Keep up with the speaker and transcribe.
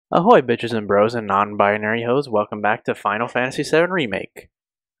Ahoy, bitches and bros and non-binary hoes. Welcome back to Final Fantasy VII Remake.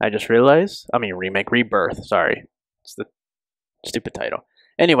 I just realized, Rebirth, sorry. It's the stupid title.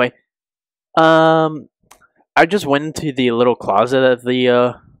 Anyway, I just went into the little closet that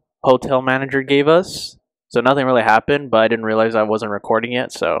the hotel manager gave us. So nothing really happened, but I didn't realize I wasn't recording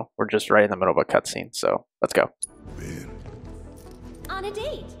yet, so we're just right in the middle of a cutscene, so let's go. On a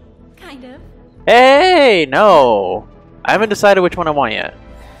date, kind of. Hey, no! I haven't decided which one I want yet.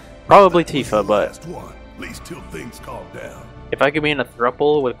 Probably Tifa, but at least till things calm down. if I could be in a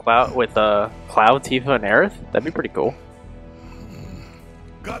throuple with Cloud, Tifa, and Aerith, that'd be pretty cool.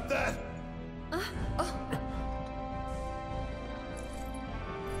 Got that?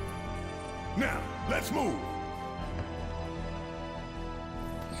 Now, let's move.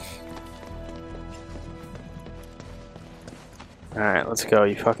 Alright, let's go,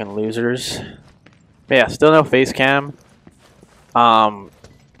 you fucking losers. But yeah, still no face cam.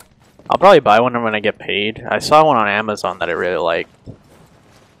 I'll probably buy one when I get paid. I saw one on Amazon that I really liked.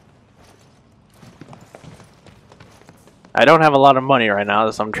 I don't have a lot of money right now,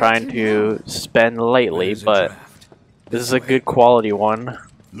 so I'm trying to spend lately, but this is a good quality one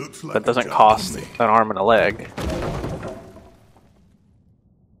that doesn't cost an arm and a leg.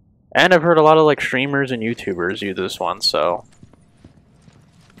 And I've heard a lot of like streamers and YouTubers use this one, so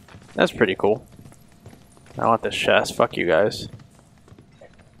that's pretty cool. I want this chest. Fuck you guys.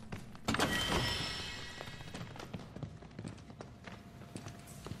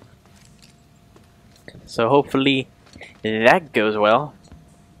 So hopefully that goes well.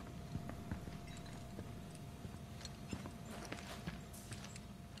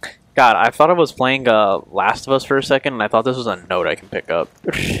 God, I thought I was playing Last of Us for a second, and I thought this was a note I can pick up.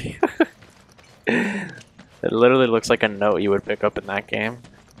 It literally looks like a note you would pick up in that game.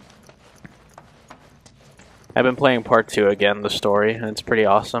 I've been playing part 2 again, the story, and it's pretty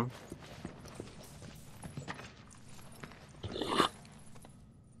awesome.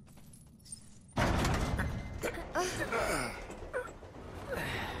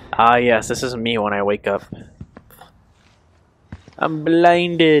 Ah yes, this is me when I wake up. I'm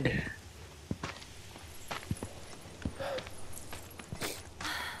blinded.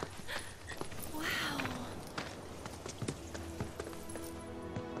 Wow.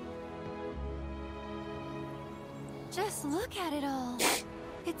 Just look at it all.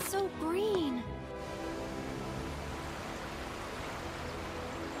 It's so green.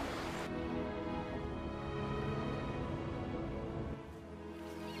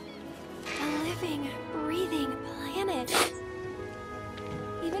 A living, breathing planet.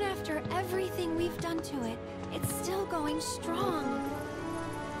 Even after everything we've done to it, it's still going strong.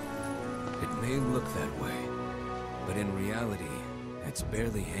 It may look that way, but in reality, it's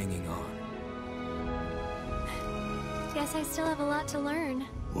barely hanging on. Guess I still have a lot to learn.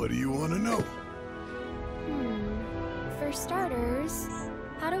 What do you want to know? For starters,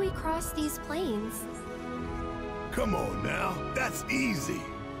 how do we cross these plains? Come on now, that's easy.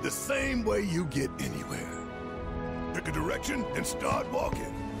 The same way you get anywhere. Pick a direction and start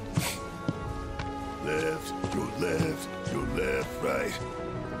walking. Left, go left, right.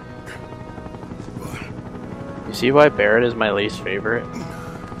 You see why Barret is my least favorite?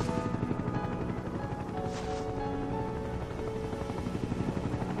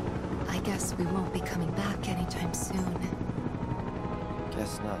 I guess we won't be coming back anytime soon.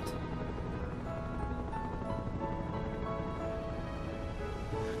 Guess not.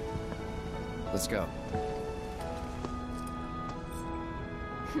 Let's go.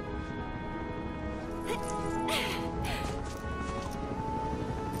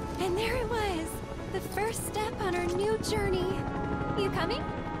 And there it was, the first step on our new journey. You coming?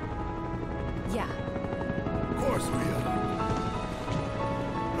 Yeah. Of course we are.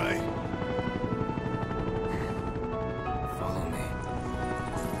 Right? Follow me.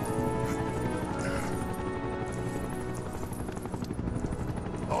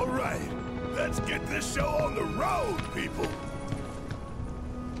 All right, let's get this show on the road, people.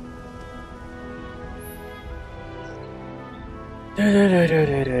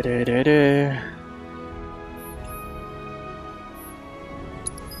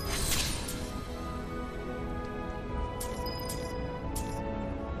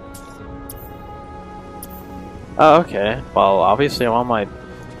 Oh, okay. Well, obviously I want my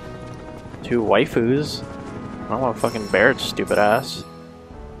 2 waifus. I don't want fucking Barret's stupid ass.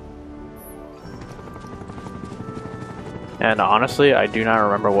 And honestly, I do not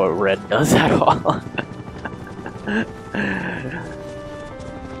remember what red does at all.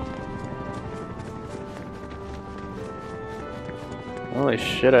 Holy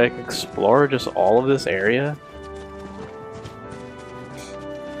shit, I can explore just all of this area?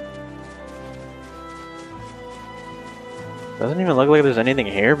 Doesn't even look like there's anything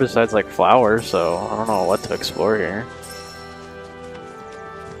here besides like flowers, so I don't know what to explore here.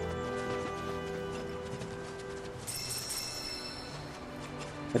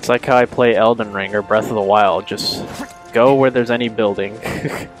 It's like how I play Elden Ring or Breath of the Wild. Just go where there's any building.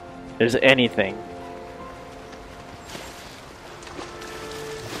 There's anything.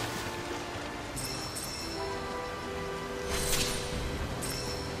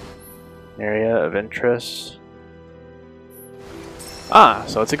 Area of interest. Ah,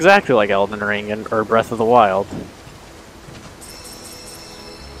 so it's exactly like Elden Ring or Breath of the Wild.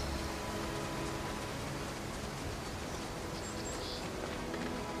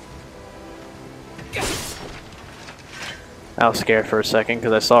 I was scared for a second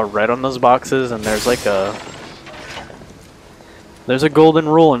because I saw red on those boxes, and there's like there's a golden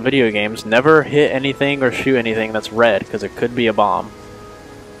rule in video games: never hit anything or shoot anything that's red because it could be a bomb.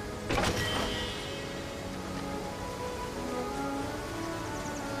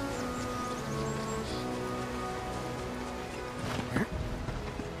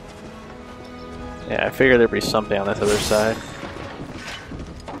 Yeah, I figured there'd be something on this other side.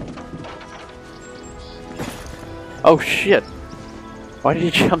 Oh shit! Why did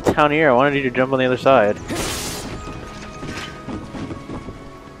you jump down here? I wanted you to jump on the other side.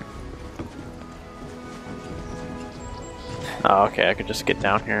 Oh, okay, I could just get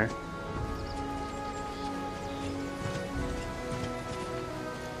down here.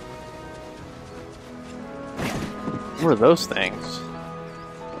 What are those things?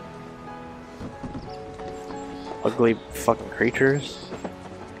 Ugly fucking creatures.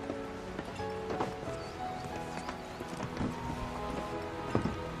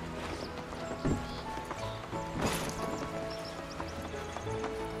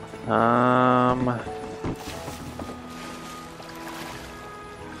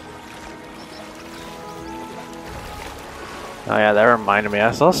 Oh yeah, that reminded me.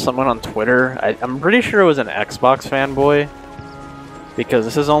 I saw someone on Twitter. I'm pretty sure it was an Xbox fanboy, because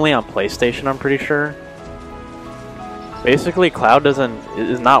this is only on PlayStation. I'm pretty sure. Basically, Cloud is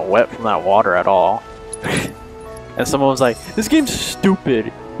not wet from that water at all. And someone was like, "This game's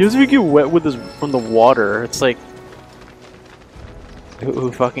stupid. He doesn't even get wet with this from the water." It's like, who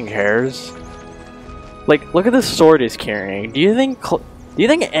fucking cares? Like, look at the sword he's carrying. Do you think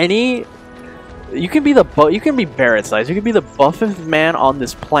any? You can be Barrett size. You can be the buffest man on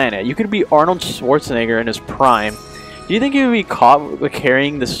this planet. You could be Arnold Schwarzenegger in his prime. Do you think you would be caught with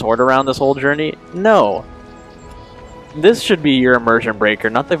carrying this sword around this whole journey? No. This should be your immersion breaker,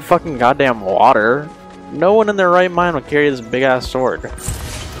 not the fucking goddamn water. No one in their right mind would carry this big ass sword.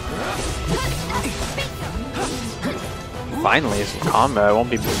 Finally, some combat. I won't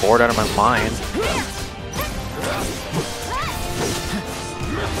be bored out of my mind.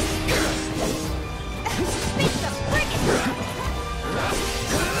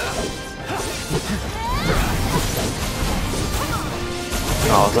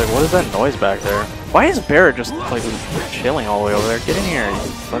 Oh, I was like, what is that noise back there? Why is Barrett just like chilling all the way over there? Get in here, you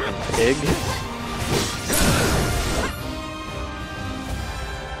fucking pig.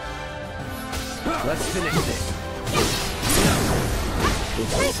 Let's finish this.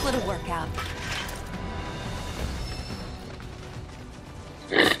 Nice little workout.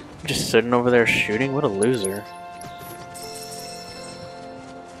 Just sitting over there shooting? What a loser.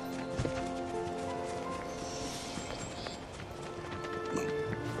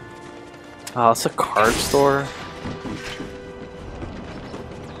 Oh, it's a card store.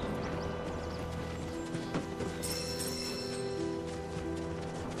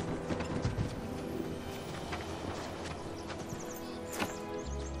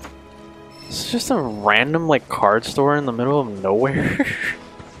 It's just a random like card store in the middle of nowhere.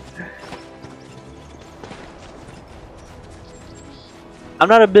 I'm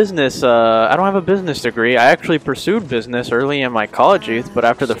not a business, I don't have a business degree. I actually pursued business early in my college youth, but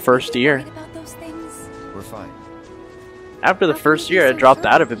after the first year... We're fine. After the first year, I dropped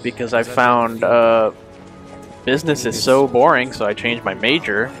out of it because I found, business is so boring, so I changed my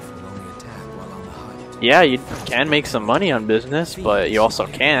major. Yeah, you can make some money on business, but you also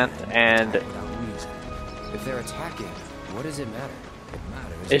can't, and... If they're attacking, what does it matter?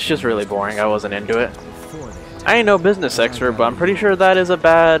 It's just really boring. I wasn't into it. I ain't no business expert, but I'm pretty sure that is a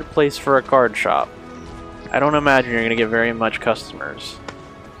bad place for a card shop. I don't imagine you're gonna get very much customers.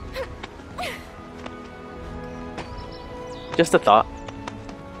 Just a thought.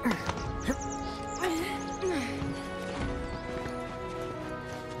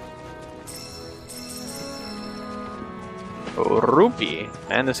 Oh, rupee.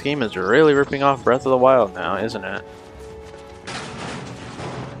 Man, this game is really ripping off Breath of the Wild now, isn't it?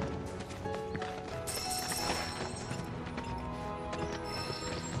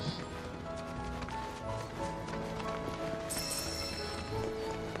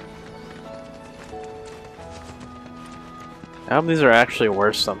 I hope these are actually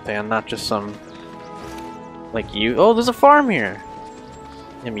worth something and not just some, like, you. Oh, there's a farm here!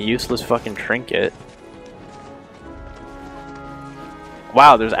 Some useless fucking trinket.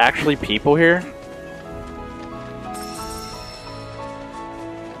 Wow, there's actually people here?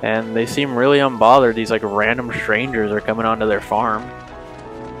 And they seem really unbothered. These, like, random strangers are coming onto their farm.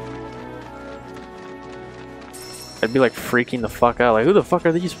 I'd be, like, freaking the fuck out. Like, who the fuck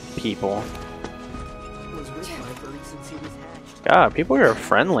are these people? God, people here are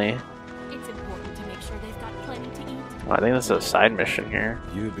friendly. It's important to make sure they've got plenty to eat. Oh, I think this is a side mission here.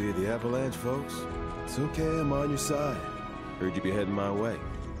 You be the Avalanche, folks? It's okay, I'm on your side. Heard you be heading my way.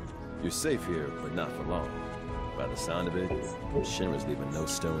 You're safe here, but not for long. By the sound of it, Shinra's leaving no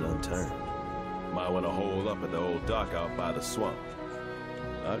stone unturned. Might want to hole up at the old dock out by the swamp.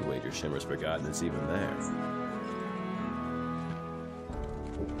 I'd wager Shinra's forgotten it's even there.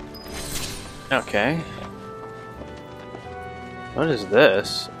 Okay. What is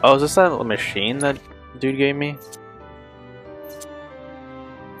this? Oh, is this that machine that dude gave me?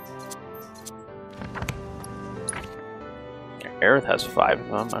 Aerith has 5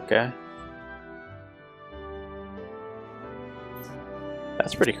 of them, okay.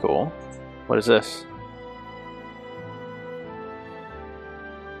 That's pretty cool. What is this?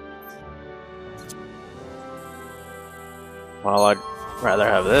 Well, I'd rather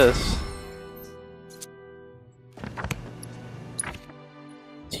have this.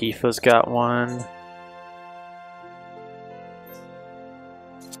 Tifa's got one.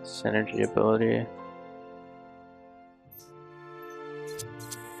 Synergy ability.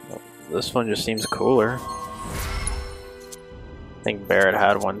 This one just seems cooler. I think Barrett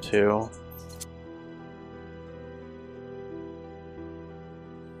had one too.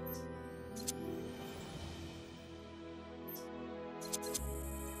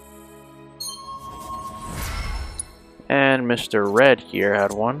 And Mr. Red here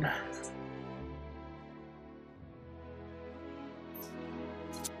had one.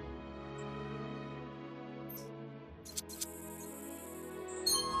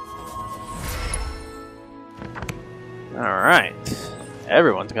 Alright.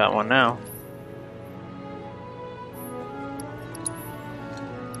 Everyone's got one now.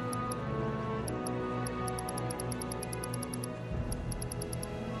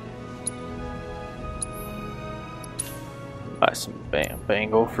 Buy some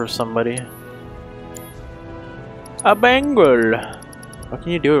bangle for somebody. A bangle! What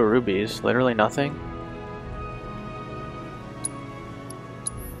can you do with rubies? Literally nothing?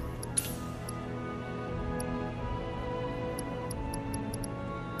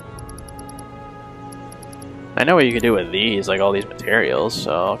 I know what you can do with these, like all these materials,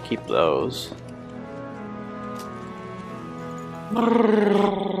 so I'll keep those.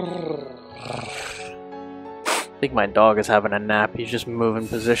 I think my dog is having a nap. He's just moving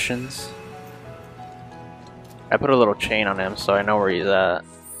positions. I put a little chain on him so I know where he's at.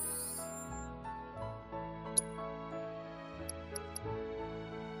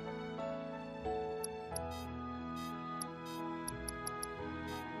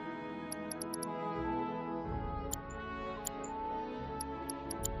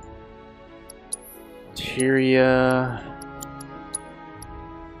 Tyria.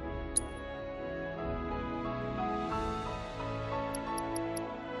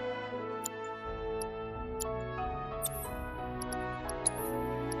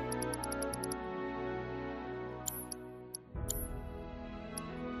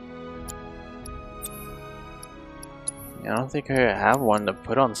 I don't think I have one to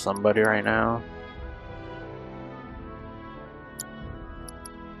put on somebody right now.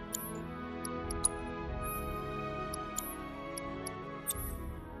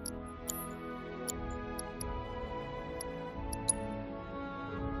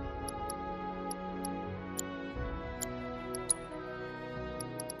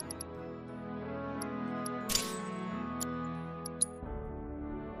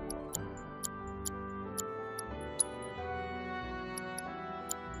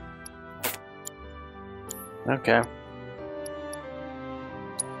 Okay.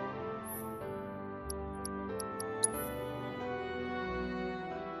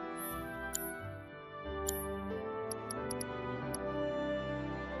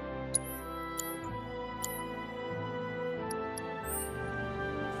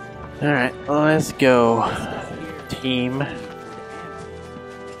 Alright, let's go, team.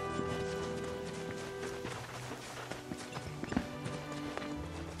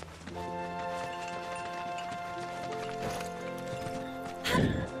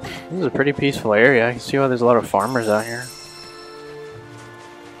 This is a pretty peaceful area. I can see why there's a lot of farmers out here.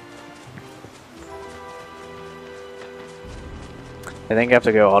 I think I have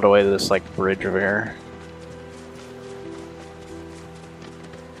to go all the way to this like bridge over here.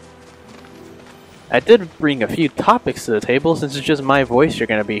 I did bring a few topics to the table since it's just my voice you're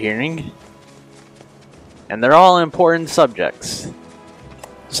going to be hearing. And they're all important subjects.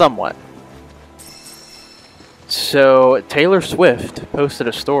 Somewhat. So, Taylor Swift posted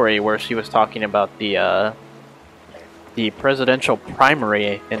a story where she was talking about the presidential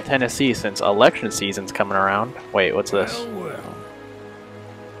primary in Tennessee since election season's coming around. Wait, what's this? Well, well.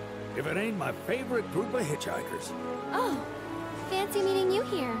 If it ain't my favorite group of hitchhikers. Oh, fancy meeting you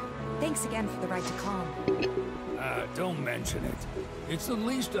here. Thanks again for the right to calm. Don't mention it. It's the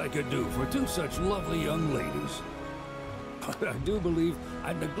least I could do for two such lovely young ladies. But I do believe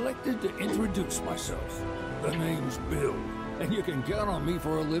I neglected to introduce myself. The name's Bill, and you can count on me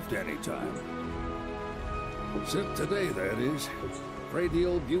for a lift anytime. Except today, that is. Afraid the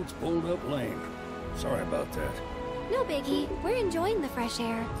old bute's pulled up lame. Sorry about that. No biggie. We're enjoying the fresh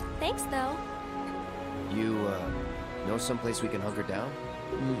air. Thanks, though. You, know someplace we can hunker down?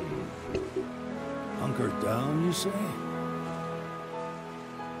 Hunker down, you say?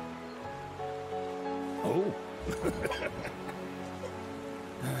 Oh.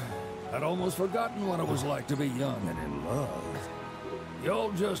 I'd almost forgotten what it was like to be young and in love.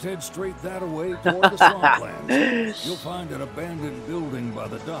 Y'all just head straight that way toward the swamplands. You'll find an abandoned building by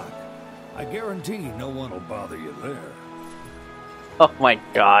the dock. I guarantee no one will bother you there. Oh my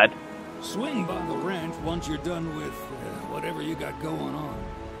god. Swing by the ranch once you're done with whatever you got going on.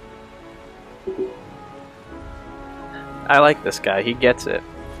 I like this guy, he gets it.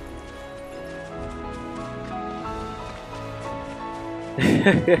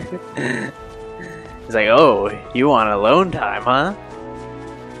 He's like, oh, you want alone time, huh?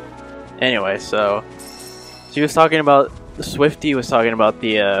 Anyway, so she was talking about, Swifty was talking about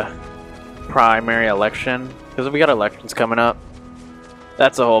the primary election, because we got elections coming up.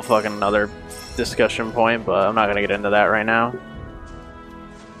 That's a whole fucking another discussion point, but I'm not gonna get into that right now.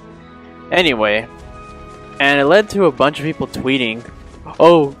 Anyway, and it led to a bunch of people tweeting,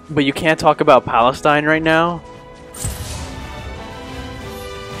 oh, but you can't talk about Palestine right now?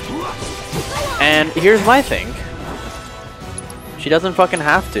 And here's my thing. She doesn't fucking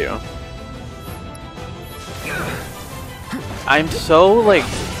have to. I'm so, like,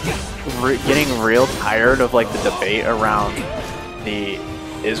 getting real tired of, like, the debate around the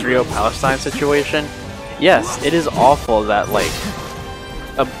Israel-Palestine situation. Yes, it is awful that, like,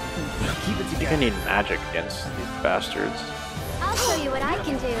 I think I need magic against these bastards. I'll show you what I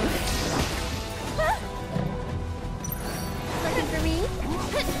can do. Looking for me?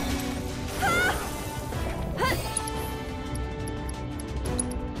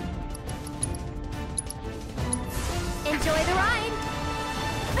 Enjoy the ride.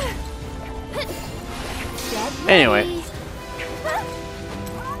 Anyway,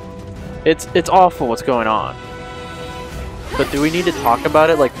 it's awful what's going on. But do we need to talk about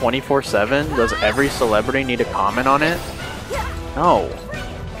it like 24/7? Does every celebrity need to comment on it? No.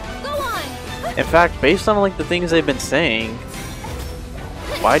 In fact, based on like the things they've been saying,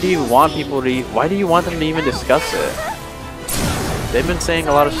 why do you want people to? Why do you want them to even discuss it? They've been saying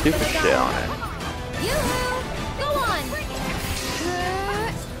a lot of stupid shit on it.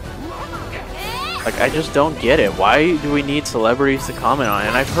 Like, I just don't get it. Why do we need celebrities to comment on it?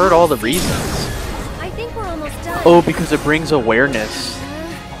 And I've heard all the reasons. I think we're almost done. Oh, because it brings awareness.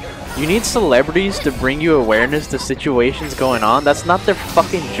 You need celebrities to bring you awareness to situations going on? That's not their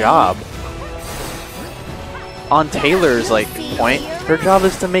fucking job. On Taylor's, like, point, her job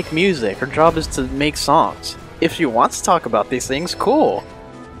is to make music. Her job is to make songs. If she wants to talk about these things, cool.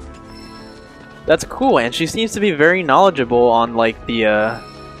 That's cool, and she seems to be very knowledgeable on, like, the,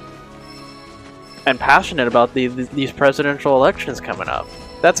 and passionate about these presidential elections coming up.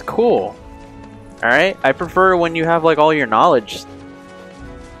 That's cool. Alright? I prefer when you have, like, all your knowledge,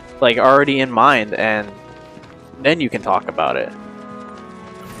 like, already in mind, and then you can talk about it.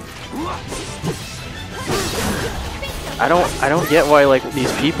 I don't get why, like,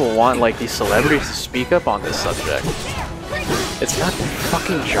 these people want, like, these celebrities to speak up on this subject. It's not their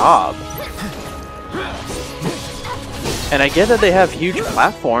fucking job. And I get that they have huge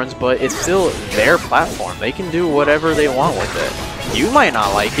platforms, but it's still their platform. They can do whatever they want with it. You might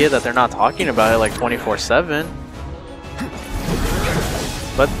not like it that they're not talking about it like 24/7.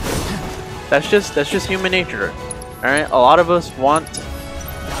 But that's just human nature. Alright? A lot of us want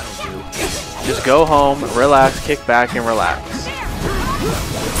just go home, relax, kick back, and relax.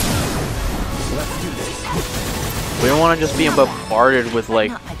 We don't want to just be bombarded with,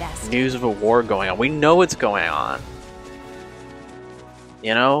 like, news of a war going on. We know it's going on.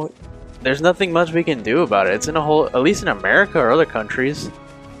 You know? there's nothing much we can do about it. It's in a whole, at least in America or other countries,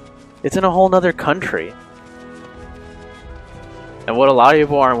 it's in a whole nother country. And what a lot of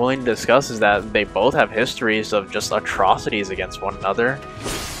people aren't willing to discuss is that they both have histories of just atrocities against one another.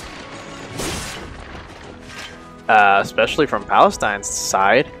 Especially from Palestine's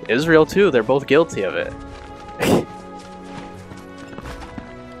side. Israel too, they're both guilty of it.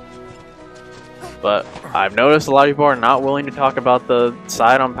 But I've noticed a lot of people are not willing to talk about the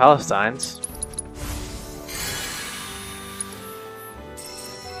side on Palestine's.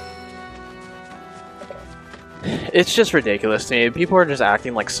 It's just ridiculous to me. People are just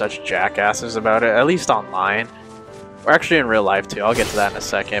acting like such jackasses about it, at least online. Or actually in real life too, I'll get to that in a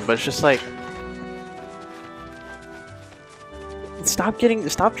second, but it's just like... Stop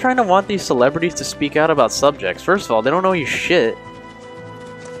trying to want these celebrities to speak out about subjects. First of all, they don't know you shit.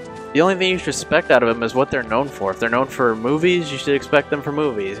 The only thing you should expect out of them is what they're known for. If they're known for movies, you should expect them for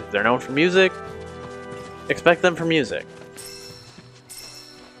movies. If they're known for music, expect them for music.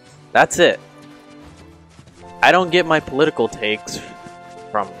 That's it. I don't get my political takes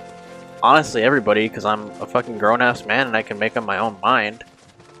from, honestly, everybody, because I'm a fucking grown-ass man and I can make up my own mind.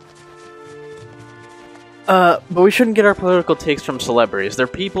 But we shouldn't get our political takes from celebrities. They're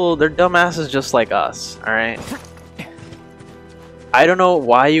people, they're dumbasses just like us, alright? I don't know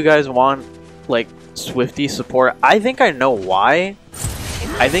why you guys want, like, Swiftie support. I think I know why.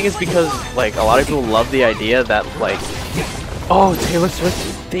 I think it's because, like, a lot of people love the idea that, like, oh, Taylor Swift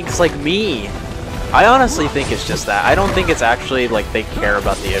thinks like me. I honestly think it's just that. I don't think it's actually, like, they care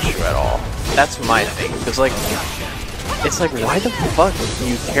about the issue at all. That's my thing. Because, like, it's like, why the fuck do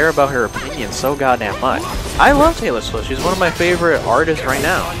you care about her opinion so goddamn much? I love Taylor Swift. She's one of my favorite artists right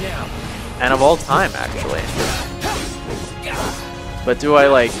now. And of all time, actually. But do I,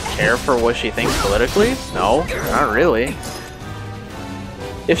 like, care for what she thinks politically? No, not really.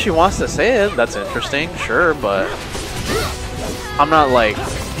 If she wants to say it, that's interesting, sure, but I'm not, like,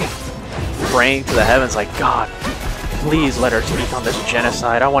 praying to the heavens like, God, please let her speak on this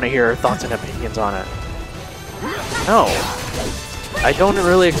genocide. I want to hear her thoughts and opinions on it. No. I don't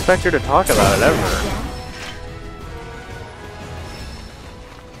really expect her to talk about it ever.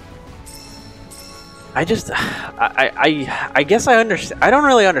 I just, I guess I understand. I don't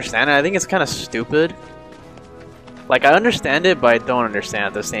really understand it. I think it's kind of stupid. Like, I understand it, but I don't understand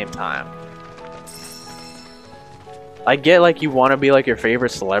at the same time. I get, like, you want to be, like, your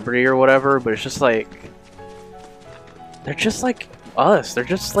favorite celebrity or whatever, but it's just, like... They're just like us. They're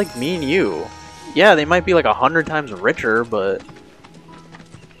just like me and you. Yeah, they might be, like, 100 times richer, but...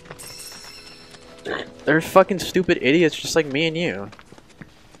 They're fucking stupid idiots just like me and you.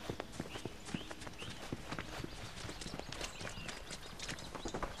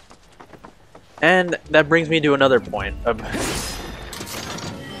 And that brings me to another point. I'll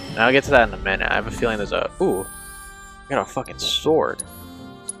get to that in a minute. I have a feeling there's a... Ooh. I got a fucking sword.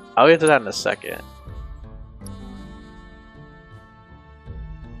 I'll get to that in a second.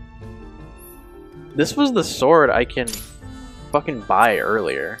 This was the sword I can fucking buy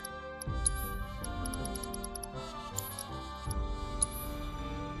earlier.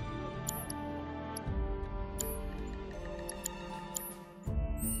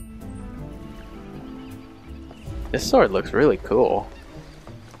 This sword looks really cool.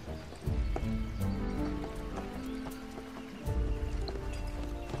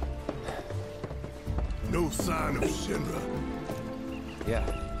 No sign of Shinra. Yeah.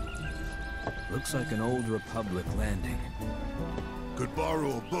 Looks like an old Republic landing. Could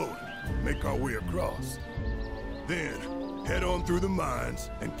borrow a boat, make our way across. Then, head on through the mines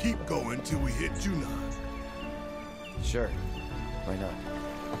and keep going till we hit Junon. Sure. Why not?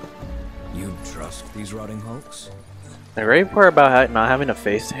 You trust these rotting hulks? The great part about not having a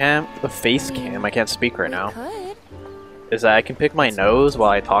face cam, I can't speak right now, Could. is that I can pick my nose while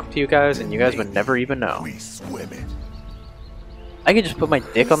I talk to you guys, and you guys would never even know. We swim it. I could just put my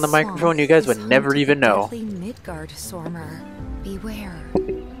dick on the microphone, and you guys would never even know. Midgard, Sormer. Beware.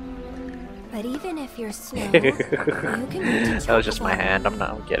 But even if you're slow, you can reach That was just my hand,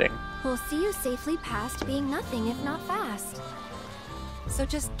 I'm kidding. We'll see you safely past being nothing if not fast. So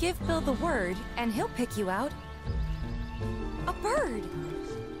just give Bill the word, and he'll pick you out. A bird.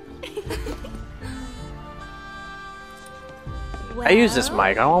 I use this mic,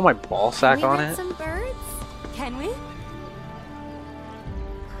 I don't want my ball sack Can we on rent it. some birds? Can we?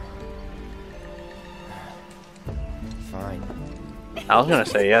 Fine. I was gonna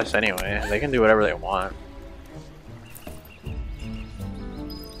say yes anyway, they can do whatever they want.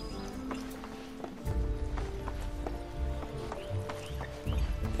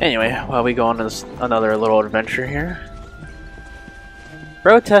 Anyway, while we go on to this, another little adventure here.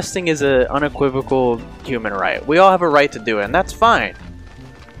 Protesting is an unequivocal human right. We all have a right to do it, and that's fine.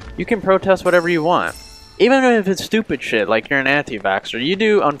 You can protest whatever you want. Even if it's stupid shit, like you're an anti-vaxxer, you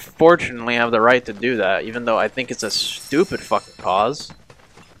do unfortunately have the right to do that, even though I think it's a stupid fucking cause.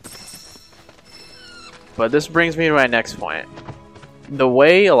 But this brings me to my next point. The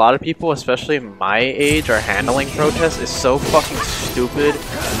way a lot of people, especially my age, are handling protests is so fucking stupid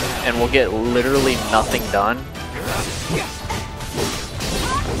and will get literally nothing done.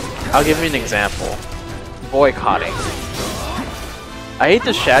 I'll give you an example. Boycotting. I hate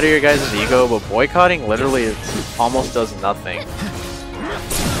to shatter your guys' ego, but boycotting literally almost does nothing.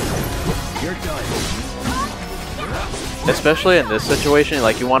 You're done. Especially in this situation,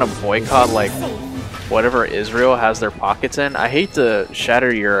 like you want to boycott like whatever Israel has their pockets in. I hate to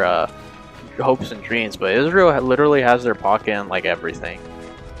shatter your hopes and dreams, but Israel literally has their pocket in like everything.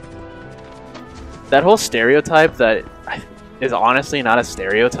 That whole stereotype that is honestly not a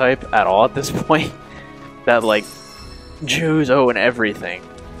stereotype at all at this point, that like Jews own everything.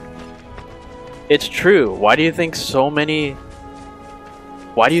 It's true. Why do you think this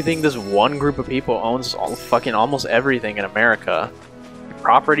one group of people owns fucking almost everything in America?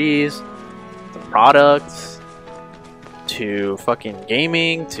 Properties, to products, to fucking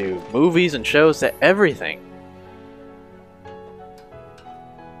gaming, to movies and shows, to everything.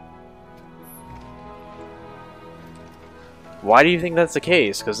 Why do you think that's the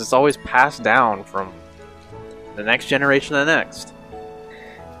case? Because it's always passed down from the next generation to the next.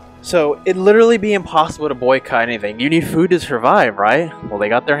 So it'd literally be impossible to boycott anything. You need food to survive, right? Well, they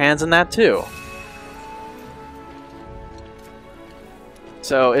got their hands in that too.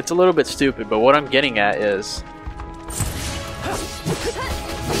 So it's a little bit stupid, but what I'm getting at is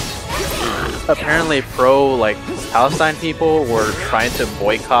apparently pro Palestine people were trying to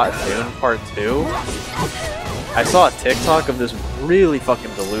boycott Dune Part 2. I saw a TikTok of this really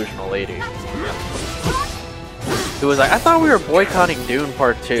fucking delusional lady who was like, I thought we were boycotting Dune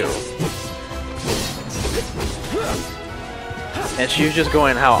Part 2. And she was just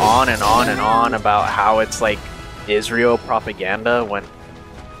going on and on and on about how it's like Israel propaganda when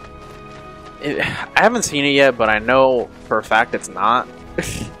I haven't seen it yet, but I know for a fact it's not.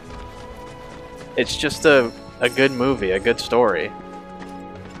 It's just a good movie, a good story.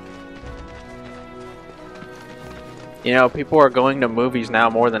 You know, people are going to movies now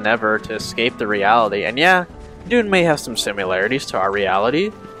more than ever to escape the reality. And yeah, Dune may have some similarities to our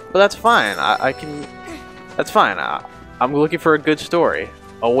reality, but that's fine. That's fine. I'm looking for a good story,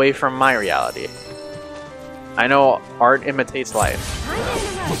 away from my reality. I know art imitates life.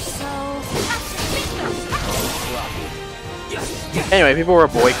 Anyway, people were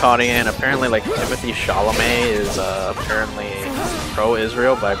boycotting it, and apparently, like, Timothy Chalamet is apparently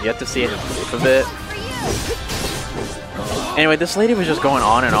pro-Israel, but I've yet to see any proof of it. Anyway, this lady was just going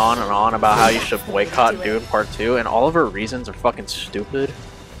on and on and on about how you should boycott Dune Part 2, and all of her reasons are fucking stupid.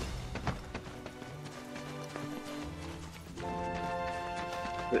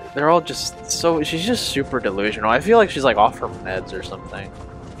 They're all just so... She's just super delusional. I feel like she's like off her meds or something.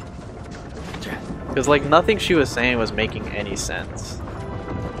 Because like nothing she was saying was making any sense.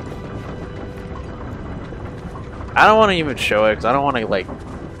 I don't want to even show it because I don't want to like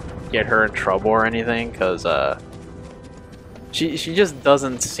get her in trouble or anything, because she just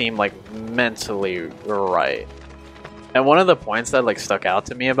doesn't seem like mentally right. And one of the points that like stuck out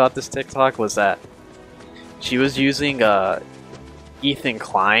to me about this TikTok was that she was using Ethan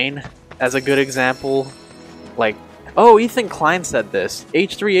Klein as a good example. Like, oh, Ethan Klein said this.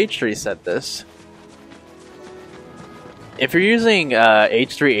 H3H3 said this. If you're using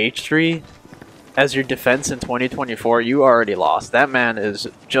H3H3 as your defense in 2024, you already lost. That man is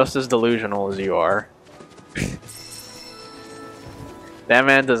just as delusional as you are. That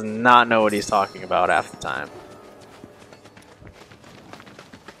man does not know what he's talking about half the time.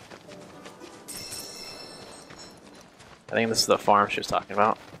 I think this is the farm she was talking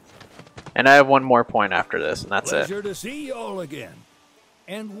about. And I have one more point after this, and that's it. Pleasure to see you all again.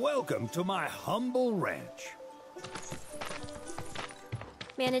 And welcome to my humble ranch.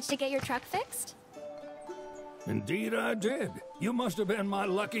 Managed to get your truck fixed? Indeed I did. You must have been my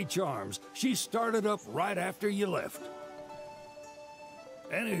lucky charms. She started up right after you left.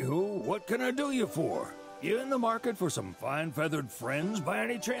 Anywho, what can I do you for? You in the market for some fine feathered friends by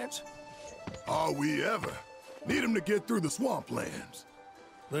any chance? Are we ever? Need them to get through the swamplands.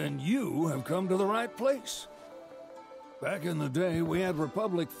 Then you have come to the right place. Back in the day, we had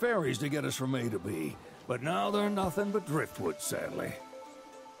Republic ferries to get us from A to B, but now they're nothing but driftwood, sadly.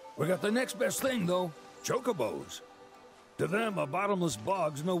 We got the next best thing, though, chocobos. To them, a bottomless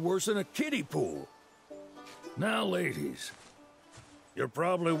bog's no worse than a kiddie pool. Now, ladies, You're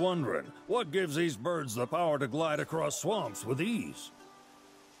probably wondering, what gives these birds the power to glide across swamps with ease?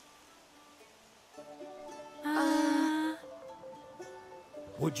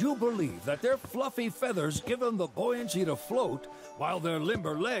 Would you believe that their fluffy feathers give them the buoyancy to float, while their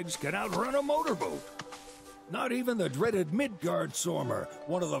limber legs can outrun a motorboat? Not even the dreaded Midgard Sormer,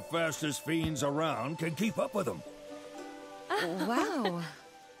 one of the fastest fiends around, can keep up with them. Wow.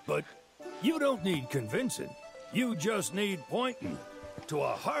 But you don't need convincing. You just need pointing to a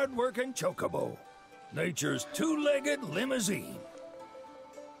hard-working chocobo. Nature's two-legged limousine.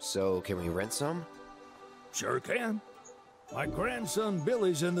 So, can we rent some? Sure can. My grandson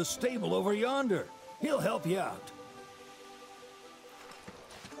Billy's in the stable over yonder. He'll help you out.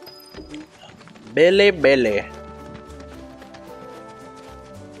 Billy. Think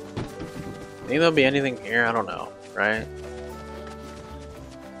there'll be anything here? I don't know, right?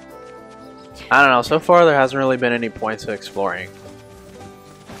 I don't know. So far, there hasn't really been any points to exploring.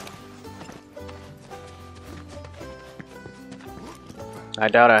 I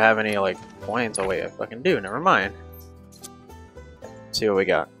doubt I have any, like, points. Oh, wait, I fucking do. Never mind. Let's see what we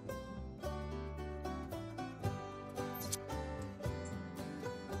got.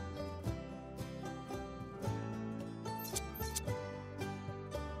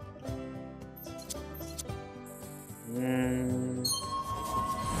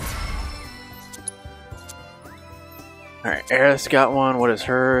 Alright, Aerith's got one. What is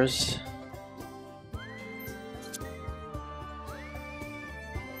hers?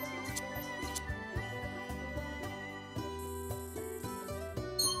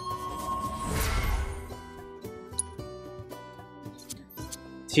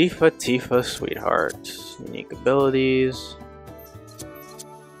 Tifa, sweetheart. Unique abilities.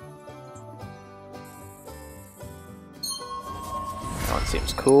 That one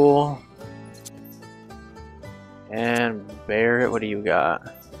seems cool. And Barrett, what do you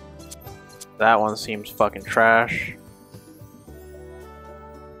got? That one seems fucking trash.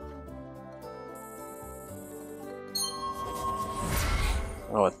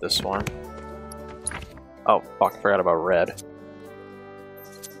 Oh, with this one. Oh, fuck, I forgot about red.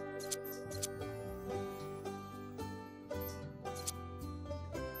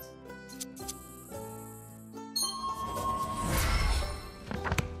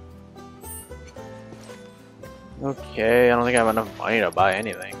 Okay, I don't think I have enough money to buy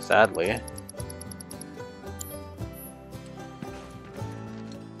anything, sadly.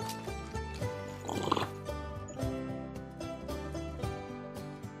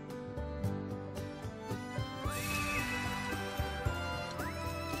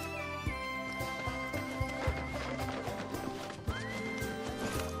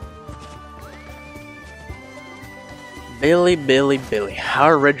 Billy. How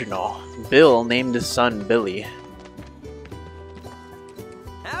original. Bill named his son Billy.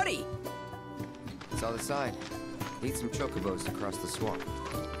 Howdy! Saw the sign. Need some chocobos to cross the swamp.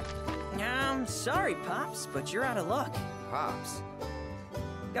 Sorry, Pops, but you're out of luck. Pops?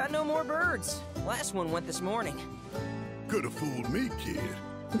 Got no more birds. Last one went this morning. Could have fooled me, kid.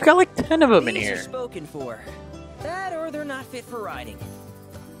 We've got like 10 of them in These here. are spoken for. That or they're not fit for riding.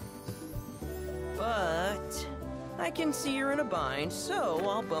 But I can see you're in a bind, so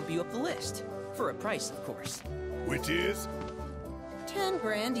I'll bump you up the list. For a price, of course. Which is? 10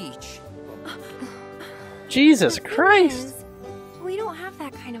 grand each. Jesus The thing Christ! is, we don't have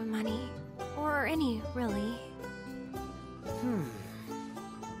that kind of money. Or any, really.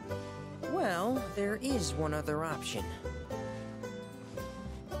 Well, there is one other option.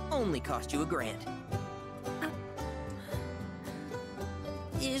 Only cost you $1 grand.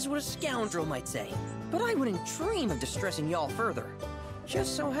 Is what a scoundrel might say. But I wouldn't dream of distressing y'all further.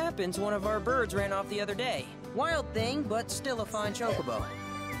 Just so happens one of our birds ran off the other day. Wild thing, but still a fine chocobo.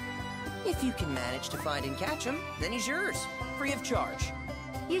 If you can manage to find and catch him, then he's yours. Free of charge.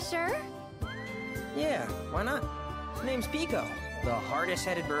 You sure? Yeah, why not? His name's Pico. The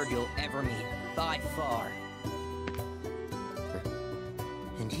hardest-headed bird you'll ever meet. By far.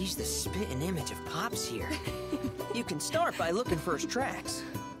 And he's the spitting image of Pops here. You can start by looking for his tracks.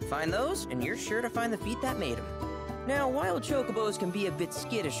 Find those, and you're sure to find the feet that made him. Now, wild chocobos can be a bit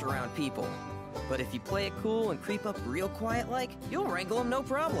skittish around people. But if you play it cool and creep up real quiet-like, you'll wrangle them no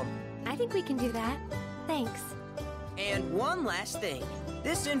problem. I think we can do that. Thanks. And one last thing.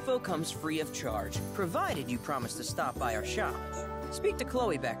 This info comes free of charge, provided you promise to stop by our shop. Speak to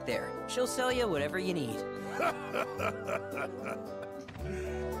Chloe back there. She'll sell you whatever you need.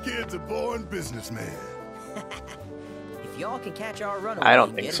 Kid's a born businessman. If y'all can catch our runaway, I don't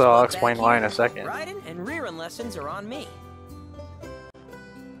and think get so. us I'll back explain here, why in a second. Riding and rearing lessons are on me.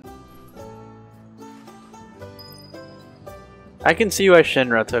 I can see why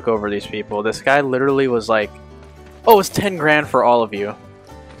Shinra took over these people. This guy literally was like, oh, it's 10 grand for all of you.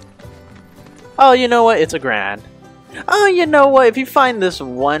 Oh, you know what? It's $1,000. Oh, you know what? If you find this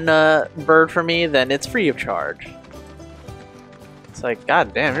one bird for me, then it's free of charge. It's like,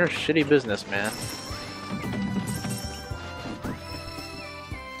 god damn, you're a shitty businessman.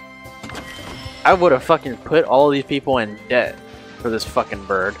 I would have fucking put all these people in debt for this fucking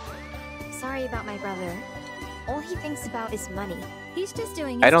bird. Sorry about my brother. All he thinks about is money. He's just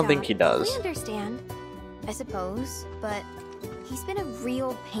doing his I don't job. think he does. We understand, I suppose, but he's been a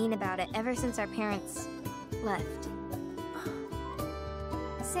real pain about it ever since our parents left.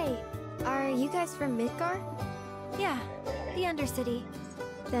 Say, are you guys from Midgar? Yeah, the Undercity.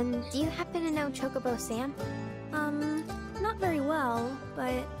 Then do you happen to know Chocobo Sam? Not very well,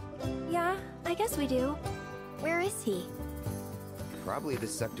 but yeah, I guess we do. Where is he? Probably the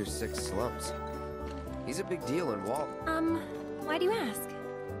Sector 6 slums. He's a big deal in Wall. Why do you ask?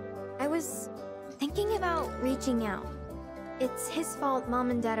 I was thinking about reaching out. It's his fault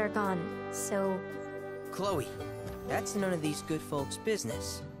Mom and Dad are gone, so... Chloe, that's none of these good folks'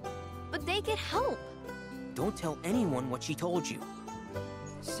 business. But they get help! Don't tell anyone what she told you.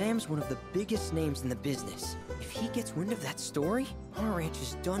 Sam's one of the biggest names in the business. If he gets wind of that story, our ranch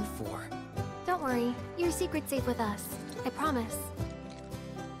is done for. Don't worry, your secret's safe with us. I promise.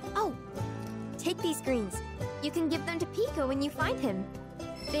 Oh! Take these greens. You can give them to Pico when you find him.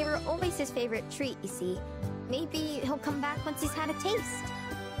 They were always his favorite treat, you see. Maybe he'll come back once he's had a taste.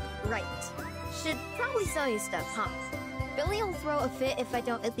 Right. Should probably sell you stuff, huh? Billy will throw a fit if I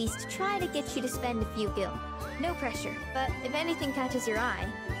don't at least try to get you to spend a few gil. No pressure, but if anything catches your eye.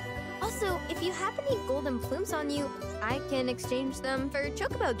 Also, if you have any golden plumes on you, I can exchange them for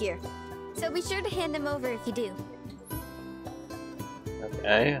chocobo gear. So be sure to hand them over if you do.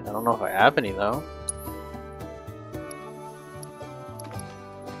 Okay, I don't know if I have any though.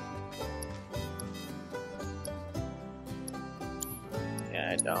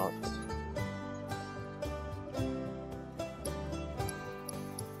 Yeah, I don't.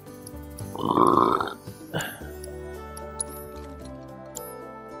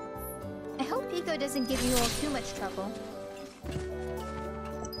 I hope Pico doesn't give you all too much trouble.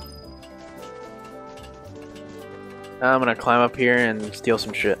 I'm gonna climb up here and steal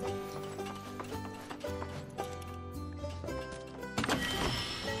some shit.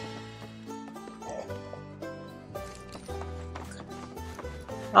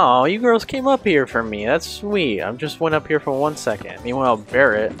 Oh, you girls came up here for me. That's sweet. I just went up here for 1 second. Meanwhile,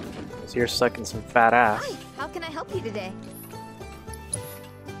 Barrett is here sucking some fat ass. Hi, how can I help you today?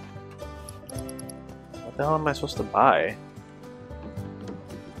 What the hell am I supposed to buy?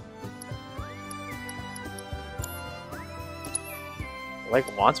 It,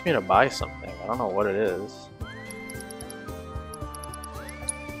 like, wants me to buy something. I don't know what it is.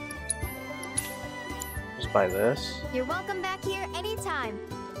 Just buy this. You're welcome back here anytime.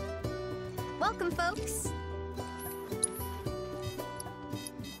 Welcome, folks.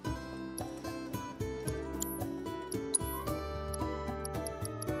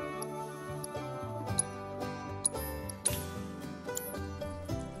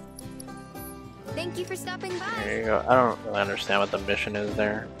 Thank you for stopping by. There you go. I don't really understand what the mission is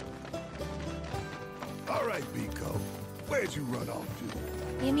there. All right, Pico. Where'd you run off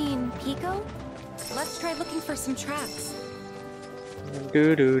to? You mean Pico? Let's try looking for some tracks.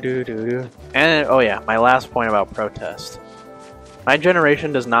 Do do do do do. And oh yeah, my last point about protest. My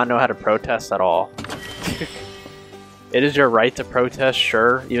generation does not know how to protest at all. It is your right to protest,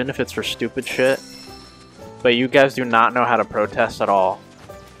 sure, even if it's for stupid shit. But you guys do not know how to protest at all.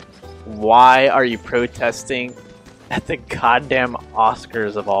 Why are you protesting at the goddamn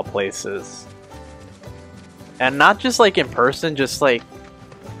Oscars of all places? And not just like in person, just like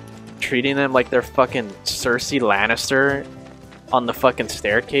treating them like they're fucking Cersei Lannister on the fucking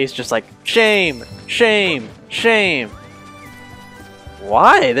staircase, just like, shame, shame, shame.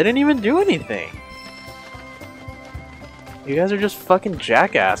 Why? They didn't even do anything. You guys are just fucking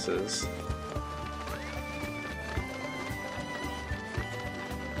jackasses.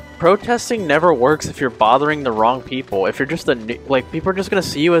 Protesting never works if you're bothering the wrong people. If you're just like, people are just gonna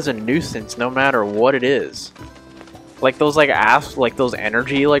see you as a nuisance no matter what it is. Like those like those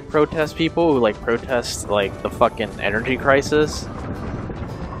energy like protest people who like protest like the fucking energy crisis.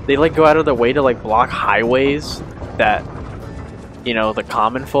 They like go out of their way to like block highways that, you know, the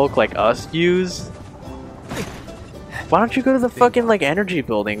common folk like us use. Why don't you go to the fucking like energy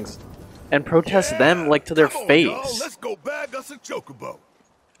buildings and protest them like to their Come on, face? y'all. Let's go bag us a chocobo.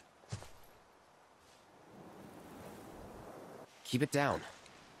 Keep it down.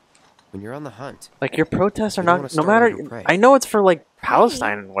 when you're on the hunt. Like, your protests are You don't wanna not, no start matter, under prey. I know it's for, like,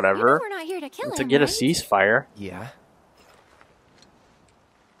 Palestine and You know whatever, we're not here to kill to him, get a right? ceasefire, Yeah.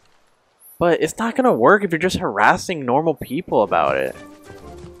 but it's not gonna work if you're just harassing normal people about it.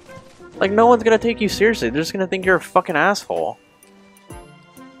 Like, no one's gonna take you seriously, they're just gonna think you're a fucking asshole.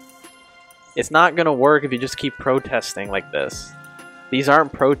 It's not gonna work if you just keep protesting like this. These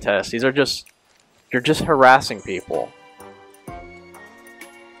aren't protests, these are just, you're just harassing people.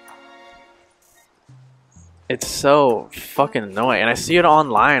 It's so fucking annoying, and I see it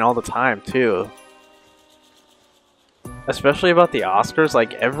online all the time too. Especially about the Oscars,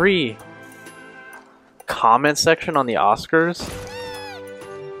 like every comment section on the Oscars.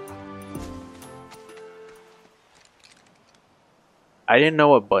 I didn't know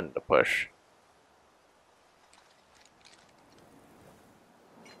what button to push.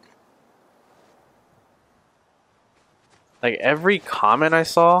 Like every comment I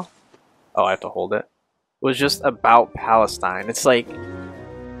saw, oh, I have to hold it, was just about Palestine. It's like,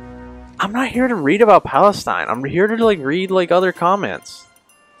 I'm not here to read about Palestine. I'm here to like read like other comments.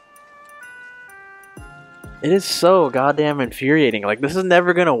 It is so goddamn infuriating. Like, this is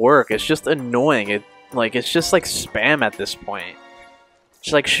never gonna work. It's just annoying. It's just like spam at this point.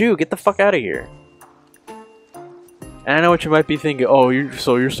 It's like, shoo, get the fuck out of here. And I know what you might be thinking. Oh, you're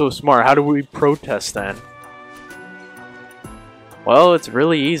so smart. How do we protest then? Well, it's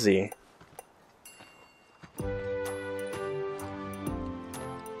really easy.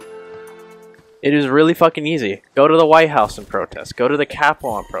 It is really fucking easy. Go to the White House and protest. Go to the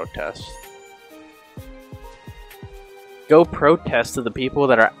Capitol and protest. Go protest to the people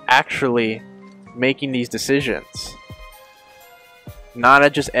that are actually making these decisions. Not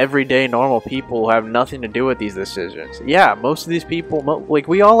at just everyday normal people who have nothing to do with these decisions. Yeah, most of these people, like,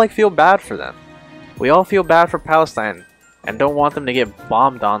 we all like feel bad for them. We all feel bad for Palestine and don't want them to get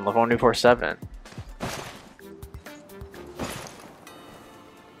bombed on 24/7.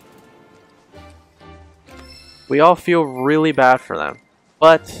 We all feel really bad for them,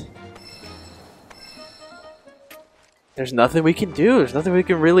 but there's nothing we can do. There's nothing we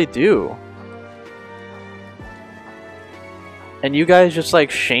can really do. And you guys just like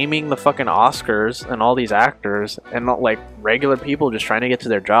shaming the fucking Oscars and all these actors and not like regular people just trying to get to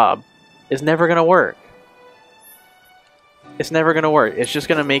their job is never gonna work. It's never gonna work. It's just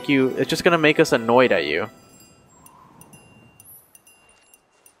gonna make you, it's just gonna make us annoyed at you.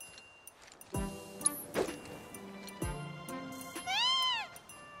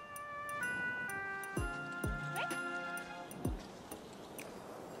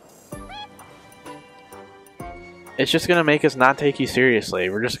 It's just gonna make us not take you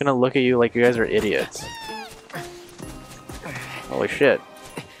seriously. We're just gonna look at you like you guys are idiots. Holy shit.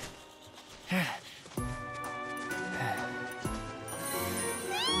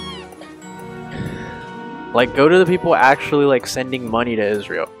 Like, go to the people actually like sending money to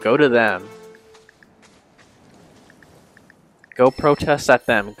Israel. Go to them. Go protest at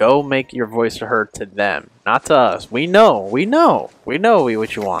them. Go make your voice heard to them. Not to us. We know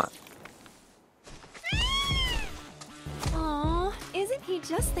what you want. Aw, isn't he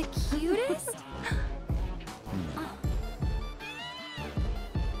just the cutest?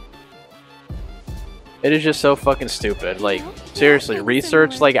 It is just so fucking stupid. Like, seriously,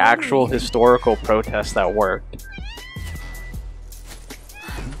 research like actual historical protests that worked.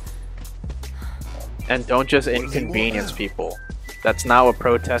 And don't just inconvenience people. That's not what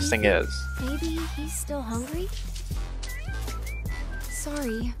protesting is. Maybe he's still hungry?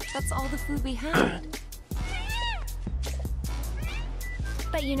 Sorry, that's all the food we had.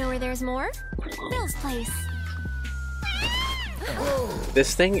 But you know where there's more? Bill's place.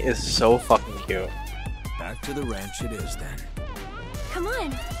 This thing is so fucking cute. Back to the ranch it is then. Come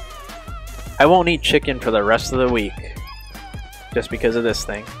on. I won't eat chicken for the rest of the week. Just because of this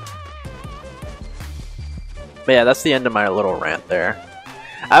thing. But yeah, that's the end of my little rant there.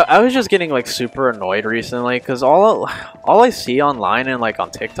 I was just getting like super annoyed recently because all I see online and like on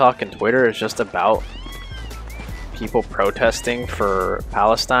TikTok and Twitter is just about people protesting for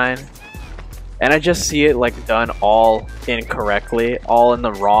Palestine. And I just see it like done all incorrectly, all in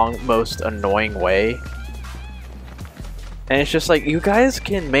the wrong, most annoying way. And it's just like, you guys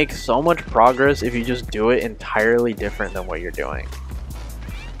can make so much progress if you just do it entirely different than what you're doing.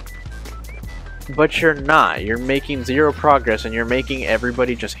 But you're not. You're making zero progress and you're making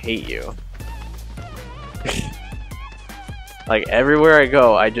everybody just hate you. Like, everywhere I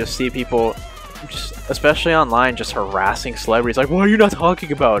go, I just see people, just, especially online, just harassing celebrities. Like, why are you not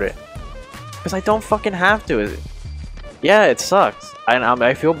talking about it? Because I don't fucking have to. Yeah, it sucks.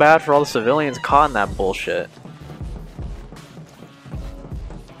 I feel bad for all the civilians caught in that bullshit.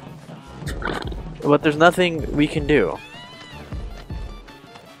 But there's nothing we can do.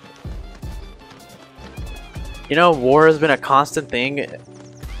 You know, war has been a constant thing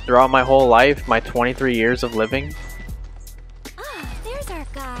throughout my whole life, my 23 years of living. Ah, there's our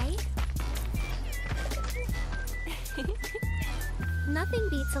guy. Nothing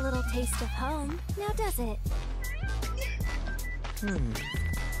beats a little taste of home, now does it?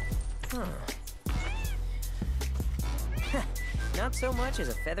 Not so much as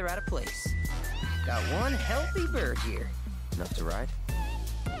a feather out of place. Got one healthy bird here. Enough to ride?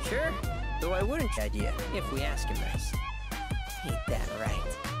 Sure, though I wouldn't guide you if we ask him nice. Ain't that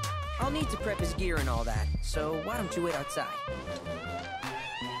right? I'll need to prep his gear and all that, so why don't you wait outside?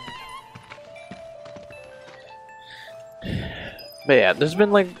 But yeah, there's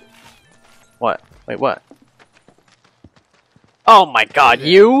been like... What? Wait, what? Oh my god,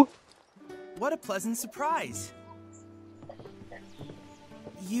 you? What a pleasant surprise.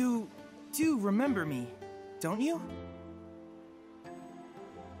 You do remember me, don't you?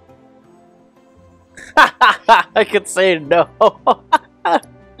 I could say no.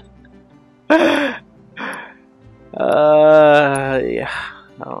 Yeah.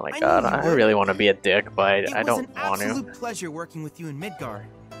 Oh my god, I really want to be a dick, but I don't want to. It was an absolute pleasure working with you in Midgar.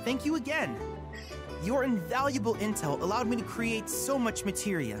 Thank you again. Your invaluable intel allowed me to create so much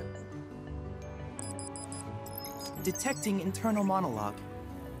materia. Detecting internal monologue.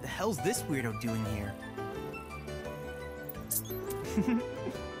 The hell's this weirdo doing here?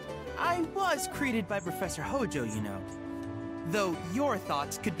 I was created by Professor Hojo, you know. Though your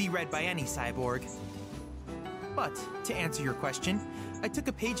thoughts could be read by any cyborg. But, to answer your question, I took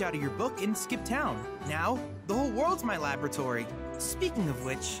a page out of your book and skipped town. Now, the whole world's my laboratory. Speaking of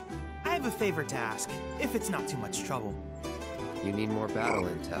which, I have a favor to ask, if it's not too much trouble. You need more battle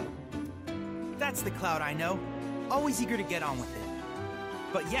intel. That's the Cloud I know. Always eager to get on with it.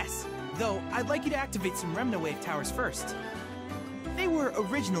 But yes, though, I'd like you to activate some Remnawave towers first. They were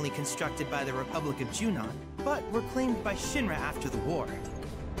originally constructed by the Republic of Junon, but were claimed by Shinra after the war.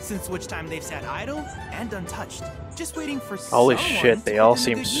 Since which time they've sat idle and untouched, just waiting for Holy shit, they all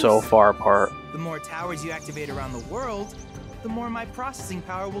seem so far apart. The more towers you activate around the world, the more my processing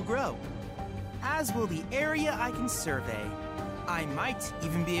power will grow. As will the area I can survey. I might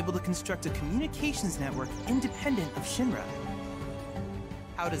even be able to construct a communications network independent of Shinra.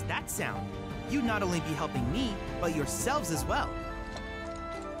 How does that sound? You'd not only be helping me, but yourselves as well.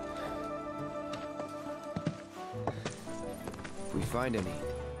 If we find any,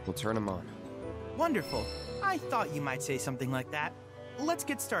 we'll turn them on. Wonderful. I thought you might say something like that. Let's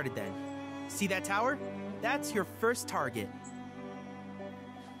get started then. See that tower? That's your first target.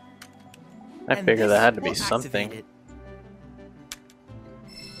 I figured that had to be something.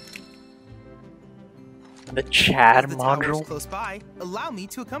 The Chad module? Close by, allow me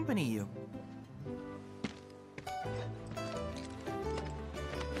to accompany you.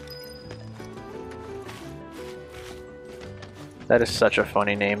 That is such a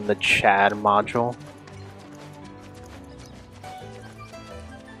funny name, the Chad module.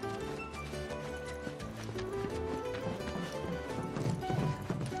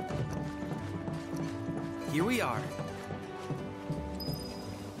 Here we are.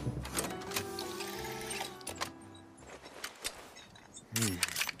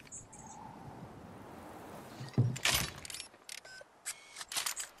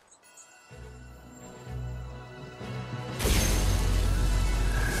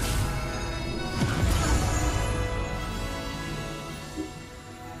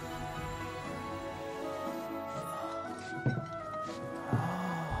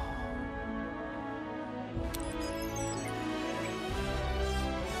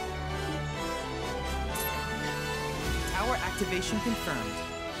 Activation confirmed.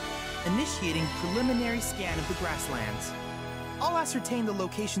 Initiating preliminary scan of the grasslands. I'll ascertain the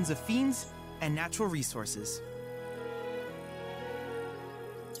locations of fiends and natural resources.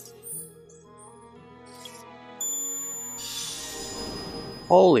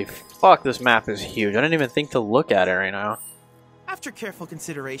 Holy fuck, this map is huge. I didn't even think to look at it right now. After careful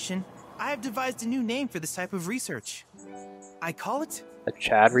consideration, I have devised a new name for this type of research. I call it a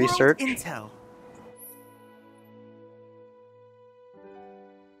Chad research? Intel.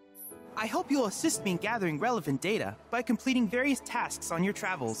 I hope you'll assist me in gathering relevant data by completing various tasks on your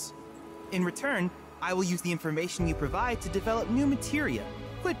travels. In return, I will use the information you provide to develop new materia,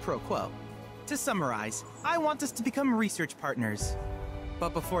 quid pro quo. To summarize, I want us to become research partners.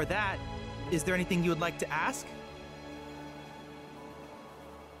 But before that, is there anything you would like to ask?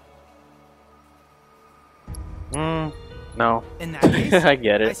 No. In that case, I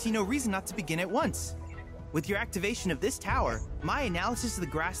get it. I see no reason not to begin at once. With your activation of this tower, my analysis of the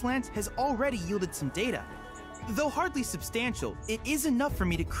grasslands has already yielded some data. Though hardly substantial, it is enough for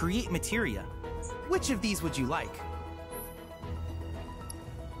me to create materia. Which of these would you like?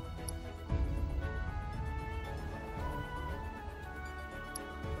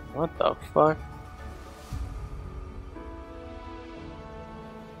 What the fuck?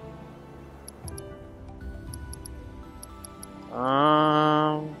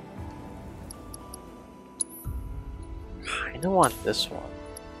 I don't want this one.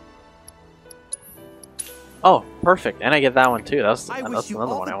 Oh, perfect. And I get that one too. That's I another wish you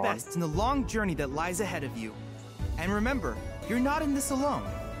all one I the want. best in the long journey that lies ahead of you. And remember, you're not in this alone.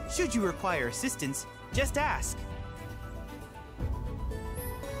 Should you require assistance, just ask.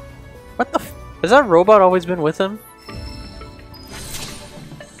 What the f— has that robot always been with him?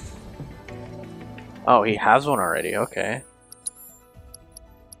 Oh, he has one already. Okay.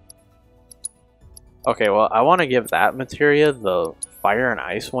 Okay, well, I want to give that materia, the fire and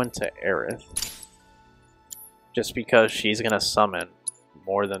ice one, to Aerith. Just because she's gonna summon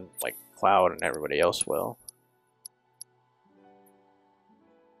more than, like, Cloud and everybody else will.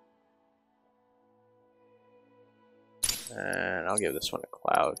 And I'll give this one to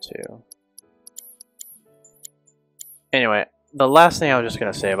Cloud, too. Anyway, the last thing I was just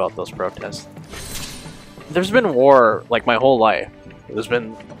gonna say about those protests. There's been war, like, my whole life. There's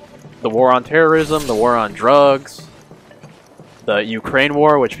been the war on terrorism, the war on drugs, the Ukraine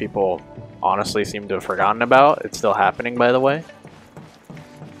war, which people honestly seem to have forgotten about. It's still happening, by the way.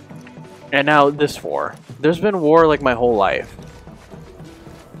 And now this war. There's been war, like, my whole life.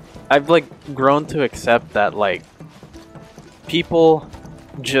 I've, like, grown to accept that, like, people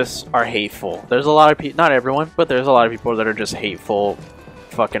just are hateful. There's a lot of people, not everyone, but there's a lot of people that are just hateful,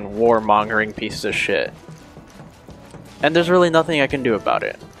 fucking warmongering pieces of shit. And there's really nothing I can do about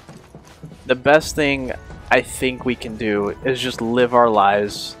it. The best thing I think we can do is just live our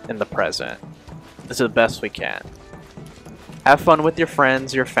lives in the present. This is the best we can. Have fun with your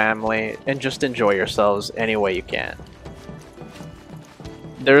friends, your family, and just enjoy yourselves any way you can.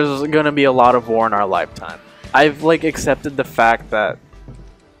 There's gonna be a lot of war in our lifetime. I've, like, accepted the fact that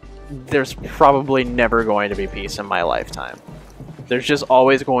there's probably never going to be peace in my lifetime. There's just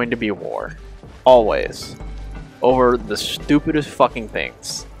always going to be war. Always. Over the stupidest fucking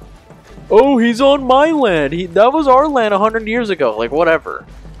things. Oh, he's on my land! That was our land 100 years ago. Like, whatever.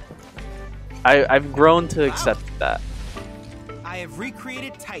 I've grown to accept that. I have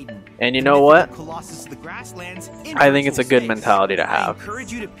recreated Titan. And you know what? Colossus of the Grasslands in I think it's a virtual good space. mentality to I have.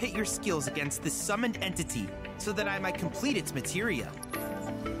 encourage you to pit your skills against this summoned entity so that I might complete its materia.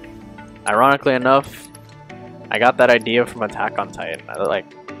 Ironically enough, I got that idea from Attack on Titan. Like,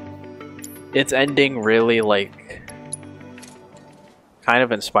 its ending really, like, kind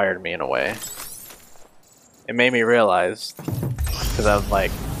of inspired me in a way. It made me realize, because I was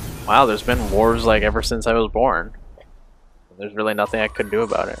like, wow, there's been wars, like, ever since I was born. There's really nothing I could do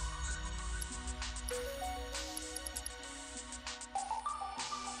about it.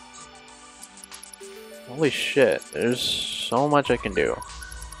 Holy shit, there's so much I can do.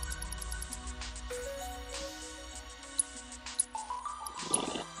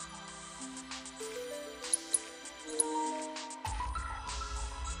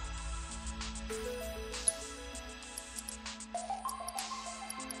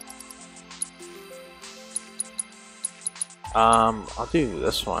 I'll do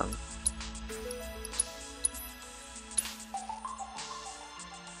this one.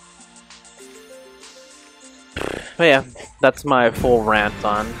 But yeah, that's my full rant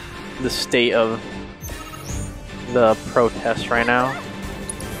on the state of the protests right now.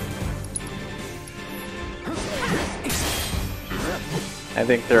 I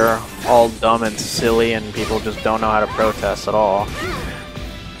think they're all dumb and silly and people just don't know how to protest at all.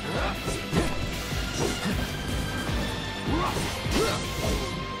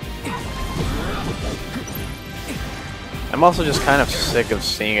 I'm also just kind of sick of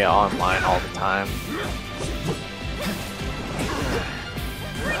seeing it online all the time.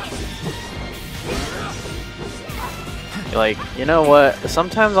 Like, you know what?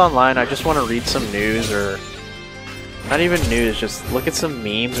 Sometimes online I just want to read some news, or not even news, just look at some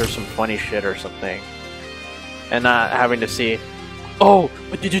memes or some funny shit or something. And not having to see, oh,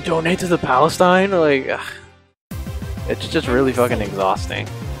 but did you donate to the Palestine? Like, ugh. It's just really fucking exhausting.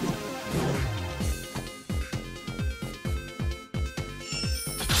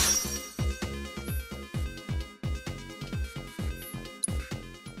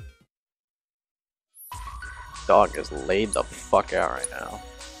 Dog is laid the fuck out right now.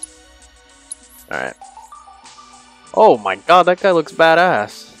 Alright. Oh my god, that guy looks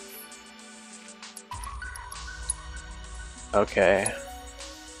badass. Okay.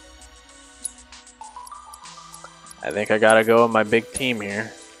 I think I gotta go with my big team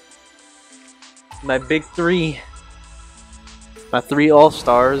here. My big three. My 3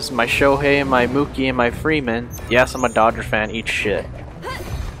 all-stars, my Shohei, my Mookie, and my Freeman. Yes, I'm a Dodger fan, eat shit.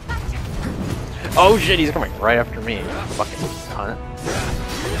 Oh shit, he's coming right after me. Fucking cunt.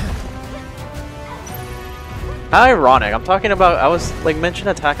 How ironic. I'm talking about, I was like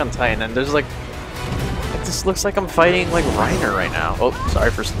mentioning Attack on Titan, and there's like, it just looks like I'm fighting like Reiner right now. Oh,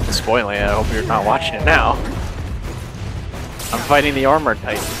 sorry for spoiling it. I hope you're not watching it now. I'm fighting the Armored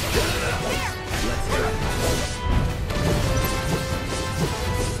Titan.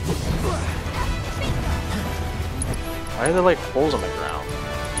 Why are there like holes on the ground?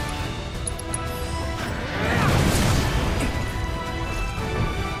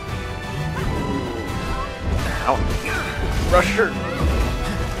 Ow. Rusher!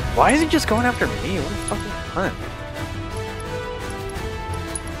 Why is he just going after me? What a fucking cunt.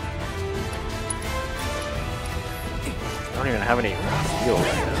 I don't even have any heal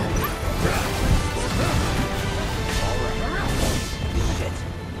right now.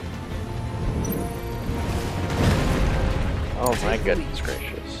 Oh my goodness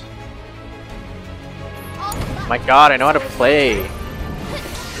gracious. My god, I know how to play.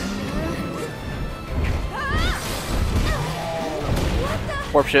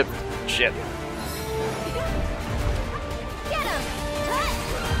 Warp ship. Shit.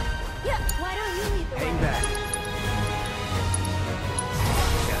 Hang back.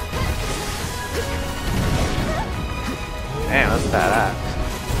 Damn, that's badass.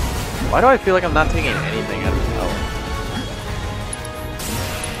 Why do I feel like I'm not taking anything out of his health?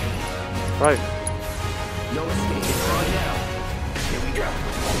 Right. No escape right now. Here we go.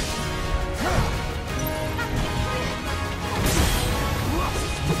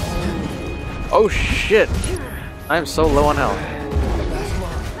 Oh shit! I am so low on health.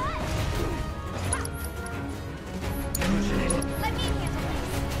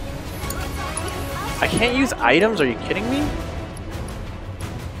 I can't use items? Are you kidding me?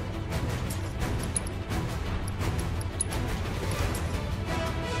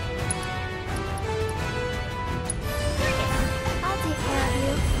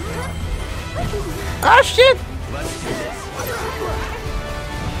 Ah shit! Let's do this.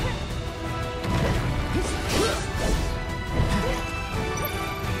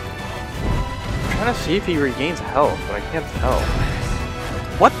 I'm trying to see if he regains health, but I can't tell.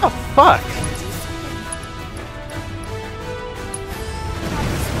 What the fuck?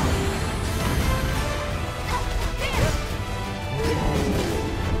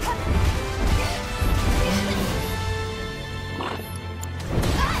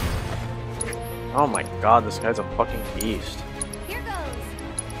 Oh my god, this guy's a fucking beast. Here goes.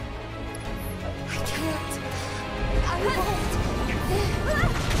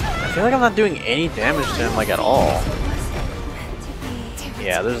 I feel like I'm not doing any damage to him, like, at all.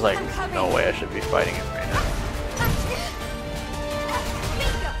 Yeah, there's like no way I should be fighting him right now.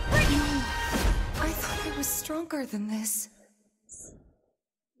 I thought I was stronger than this.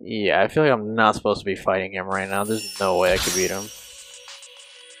 Yeah, I feel like I'm not supposed to be fighting him right now. There's no way I could beat him.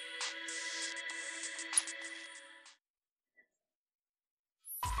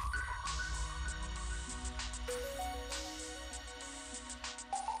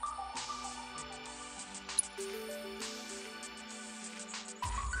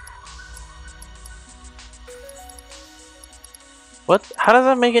 What? How does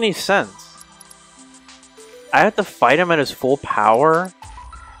that make any sense? I have to fight him at his full power,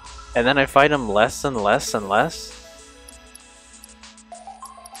 and then I fight him less and less and less?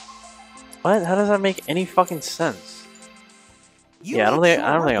 What? How does that make any fucking sense? Yeah, I don't think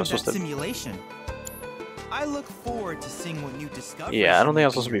I'm supposed to. Simulation. I look forward to seeing what new discoveries. Yeah, I don't think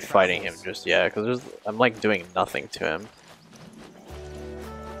I'm supposed to be fighting him just yet, because I'm like doing nothing to him.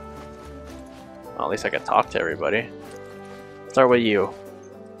 Well, at least I can talk to everybody. Start with you.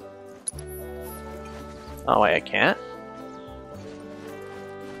 Oh wait, I can't?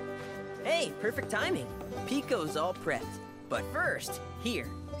 Hey, perfect timing. Pico's all prepped. But first, here.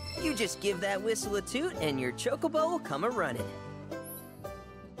 You just give that whistle a toot and your chocobo will come a-running.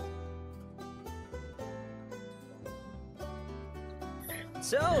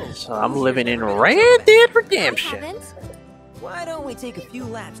 So I'm living in Red Dead Redemption. Why don't we take a few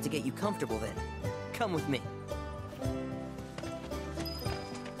laps to get you comfortable then? Come with me.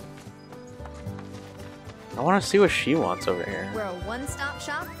 I want to see what she wants over here. We're a one-stop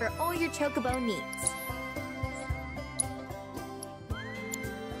shop for all your chocobo needs.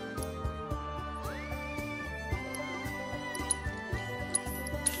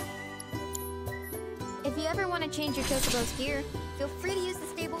 If you ever want to change your Chocobo's gear, feel free to use the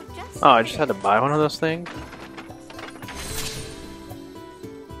stable just. Oh, I just had to buy one of those things?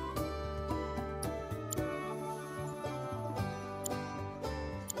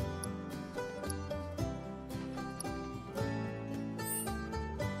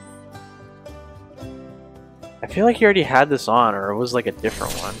 I feel like he already had this on, or it was like a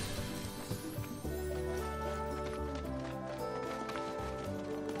different one.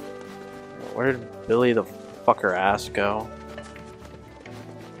 Where did Billy the fucker ass go?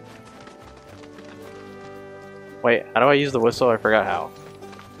 Wait, how do I use the whistle? I forgot how.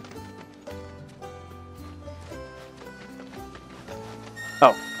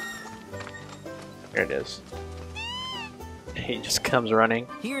 Oh. Here it is. He just comes running.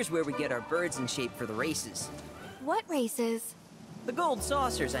 Here's where we get our birds in shape for the races. What races? The gold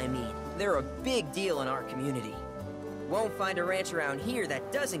saucers, I mean. They're a big deal in our community. Won't find a ranch around here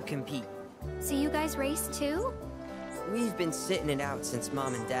that doesn't compete. So you guys race too? We've been sitting it out since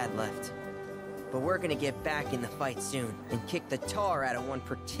Mom and Dad left. But we're gonna get back in the fight soon and kick the tar out of one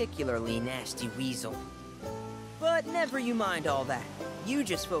particularly nasty weasel. But never you mind all that. You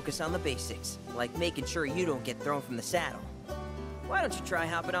just focus on the basics, like making sure you don't get thrown from the saddle. Why don't you try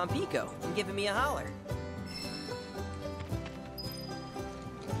hopping on Pico and giving me a holler?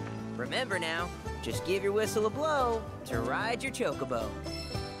 Remember now, just give your whistle a blow to ride your chocobo.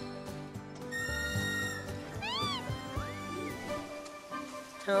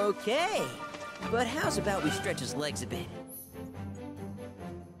 Okay, but how's about we stretch his legs a bit?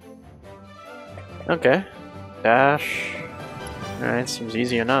 Okay. Dash. Alright, seems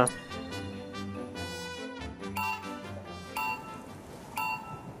easy enough.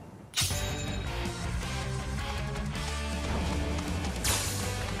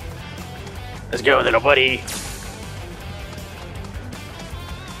 Let's go, little buddy.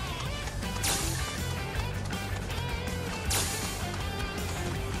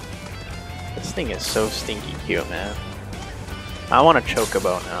 This thing is so stinky cute, man. I want a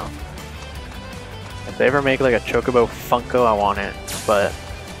chocobo now. If they ever make like a chocobo Funko, I want it, but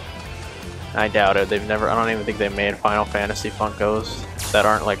I doubt it. They've never. I don't even think they made Final Fantasy Funkos that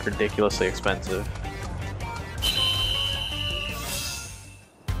aren't like ridiculously expensive.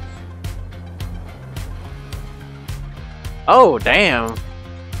 Oh, damn.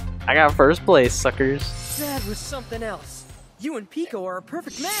 I got first place, suckers. That was something else. You and Pico are a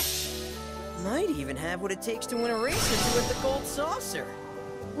perfect match. Might even have what it takes to win a race or two at the Gold Saucer.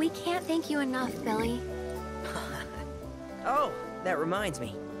 We can't thank you enough, Billy. Oh, that reminds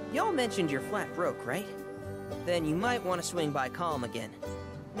me. Y'all mentioned your flat broke, right? Then you might want to swing by Calm again.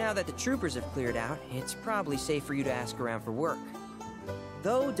 Now that the troopers have cleared out, it's probably safe for you to ask around for work.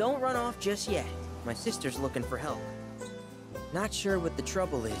 Though, don't run off just yet. My sister's looking for help. Not sure what the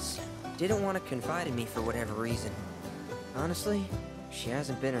trouble is. Didn't want to confide in me for whatever reason. Honestly, she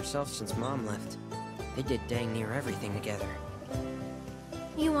hasn't been herself since Mom left. They did dang near everything together.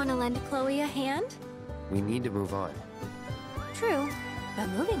 You want to lend Chloe a hand? We need to move on. True, but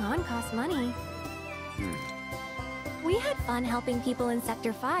moving on costs money. We had fun helping people in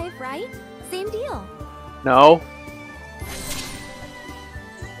Sector 5, right? Same deal. No.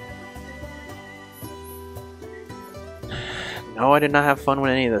 No, I did not have fun with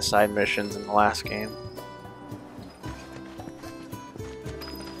any of the side missions in the last game.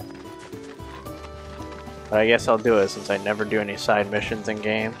 But I guess I'll do it since I never do any side missions in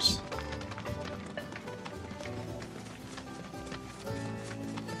games.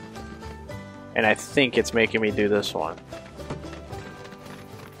 And I think it's making me do this one.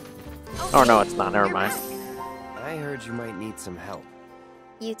 Oh no, it's not. Never mind. I heard you might need some help.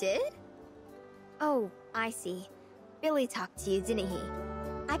 You did? Oh, I see. Billy talked to you, didn't he?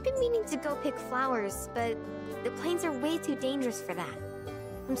 I've been meaning to go pick flowers, but the plains are way too dangerous for that.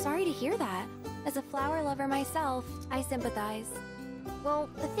 I'm sorry to hear that. As a flower lover myself, I sympathize. Well,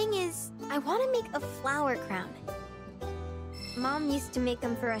 the thing is, I want to make a flower crown. Mom used to make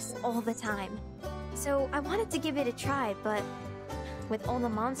them for us all the time. So I wanted to give it a try, but with all the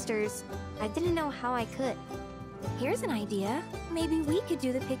monsters, I didn't know how I could. Here's an idea. Maybe we could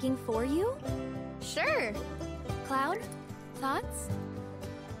do the picking for you? Sure! Cloud, thoughts?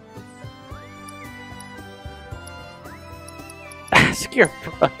 Ask your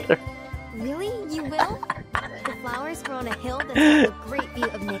brother. Really? You will? The flowers grow on a hill that's got a great view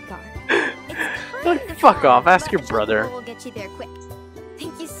of Midgar. It's kind of Fuck far, off, ask but your a brother. chocobo will get you there quick.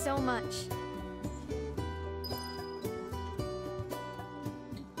 Thank you so much.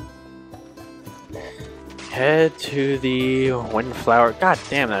 Head to the Windflower. God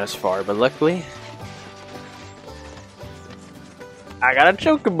damn, that is far, but luckily I got a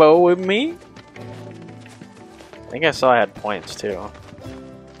chocobo with me. think I saw I had points too.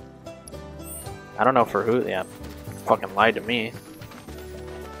 I don't know for who. Yeah, fucking lied to me.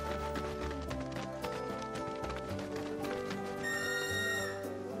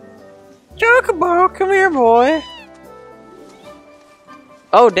 Chocobo, come here, boy.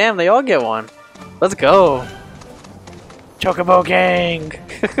 Oh, damn, they all get one. Let's go. Chocobo gang.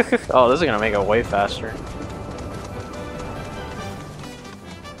 Oh, this is gonna make it way faster.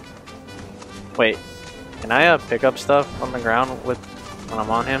 Wait, can I pick up stuff on the ground with when I'm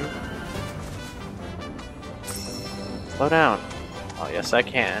on him? Slow down. Oh, yes, I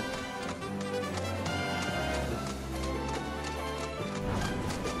can.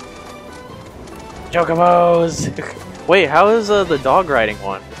 Chocobos! Wait, how is the dog riding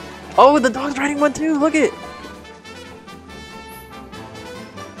one? Oh, the dog's riding one too! Look it!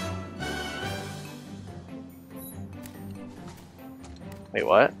 Wait,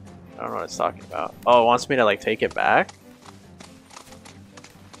 what? I don't know what it's talking about. Oh, it wants me to like take it back?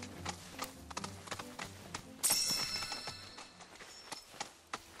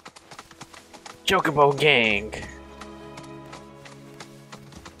 Chocobo gang!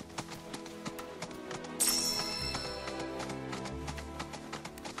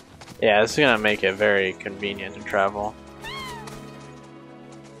 Yeah, this is gonna make it very convenient to travel.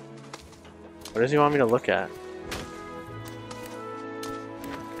 What does he want me to look at?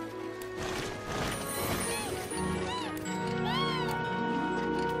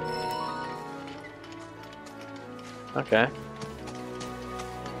 Okay.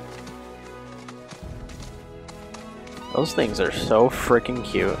 Those things are so freaking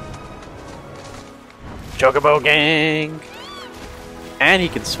cute. Chocobo gang! And he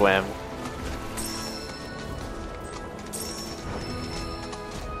can swim.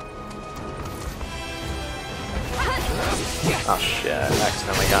 Oh shit, I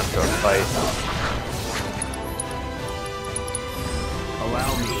accidentally got into a fight.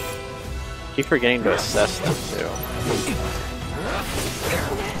 Allow me. Keep forgetting to assess them too.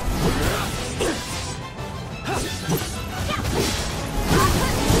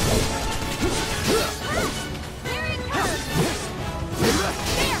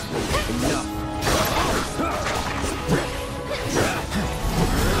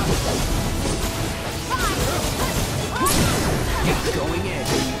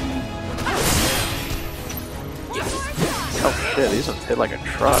 Oh shit, these ones hit like a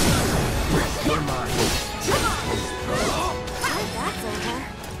truck.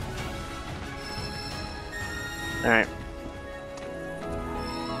 Alright.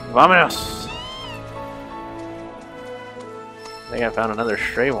 Vamonos! I think I found another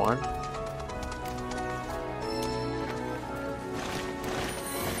stray one.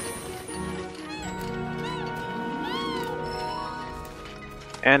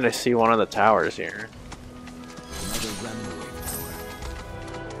 And I see one of the towers here.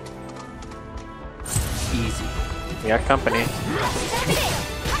 Easy. We got company.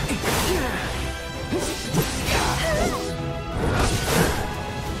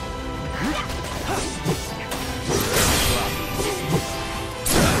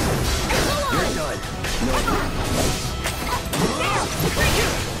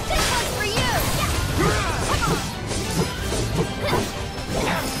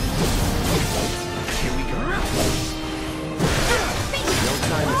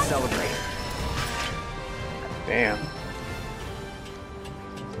 Damn.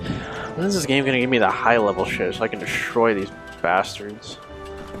 When is this game gonna give me the high level shit so I can destroy these bastards?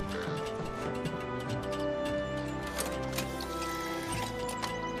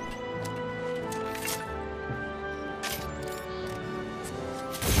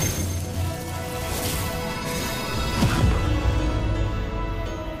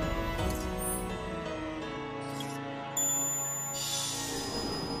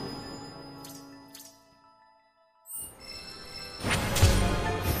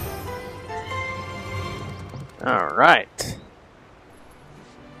 Alright.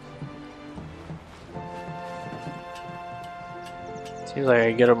 Seems like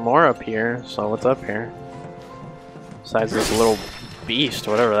I get more up here, so what's up here? Besides this little beast,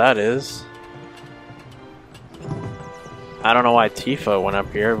 whatever that is. I don't know why Tifa went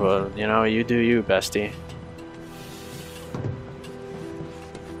up here, but you know, you do you, bestie.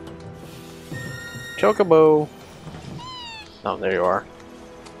 Chocobo! Oh, there you are.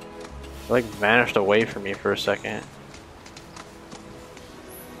 It like vanished away from me for a second.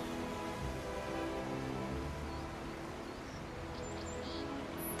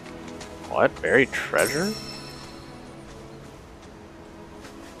 What? Buried treasure?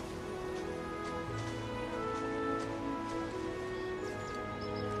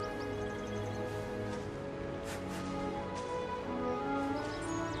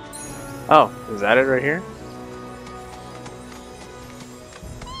 Oh, is that it right here?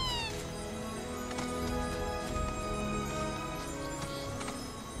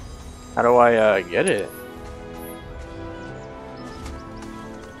 How do I get it?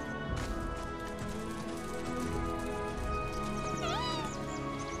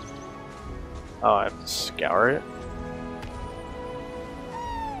 Oh, I have to scour it?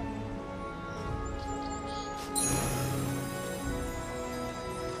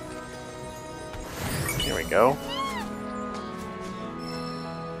 Here we go.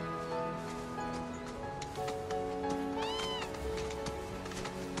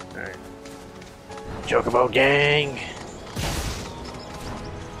 Alright. Chocobo gang!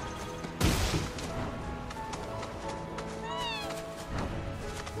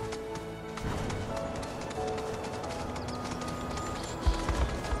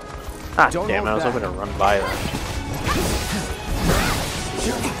 Ah, damn, I was hoping to run by them.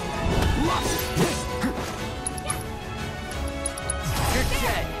 You're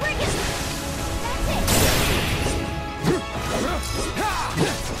dead.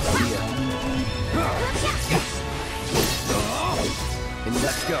 And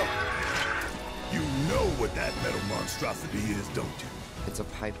let's go. You know what that metal monstrosity is, don't you? It's a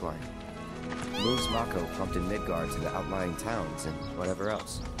pipeline. Moves Mako pumped in Midgard to the outlying towns and whatever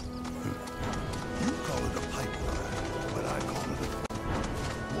else. You call it a pipeline, but I call it a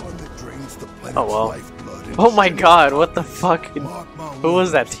one that drains the planet's Oh well. lifeblood into Oh my cities. god, what the fuck? Mark my Who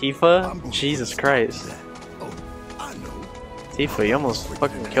was that, words. Tifa? I'm gonna Jesus put Christ. that. Oh, I know. Tifa, you almost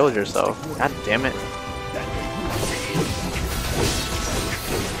fucking killed yourself. God damn it.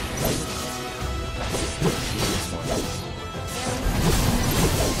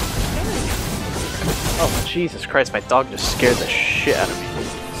 Oh, Jesus Christ, my dog just scared the shit out of me.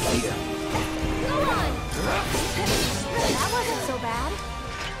 Go on! That wasn't so bad.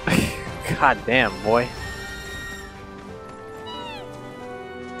 God damn, boy.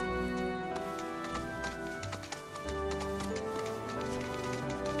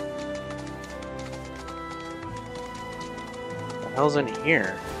 What the hell's in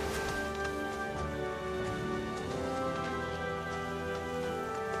here?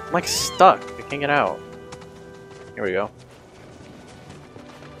 I'm like stuck. I can't get out. Here we go.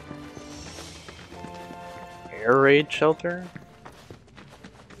 Air raid shelter?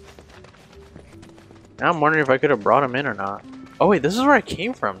 Now I'm wondering if I could have brought him in or not. Oh wait, this is where I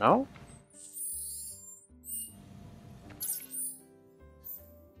came from, no?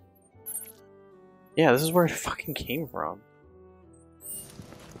 Yeah, this is where I fucking came from.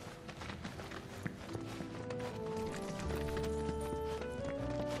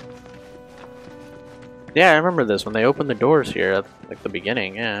 Yeah, I remember this when they opened the doors here at like the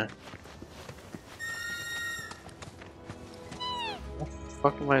beginning, yeah. How the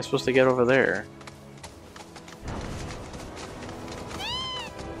fuck am I supposed to get over there?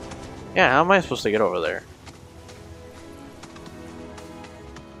 Yeah, how am I supposed to get over there?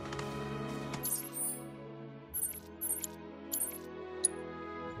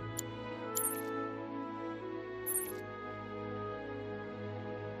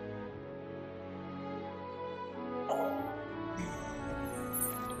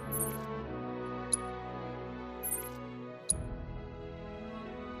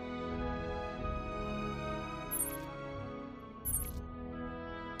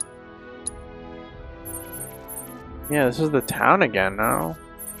 Yeah, this is the town again now.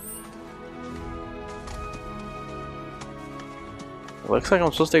 It looks like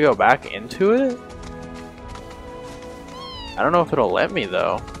I'm supposed to go back into it? I don't know if it'll let me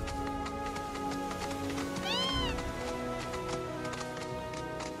though.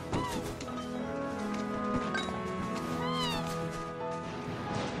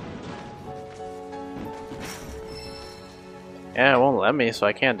 Yeah, it won't let me, so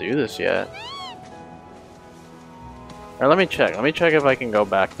I can't do this yet. Or let me check. Let me check if I can go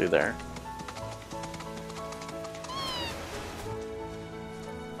back through there.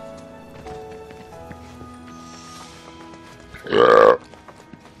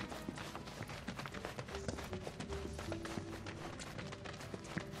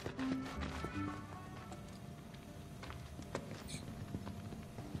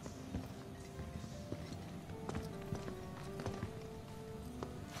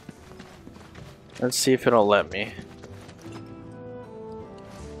 Let's see if it'll let me.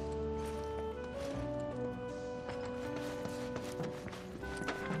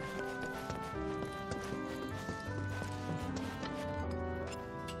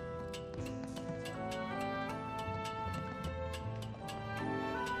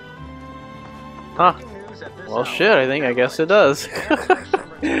 Huh. Well, shit, I guess it does.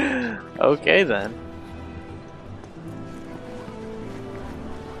 Okay then.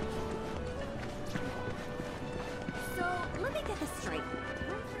 So, let me get this straight.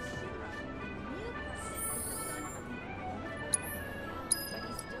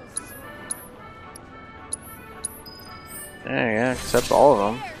 Yeah, except all of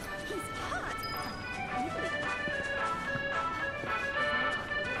them.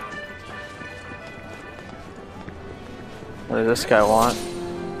 What does this guy want?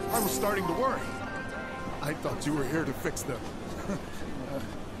 I was starting to worry. I thought you were here to fix them.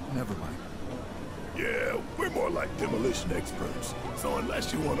 Never mind. Yeah, we're more like demolition experts. So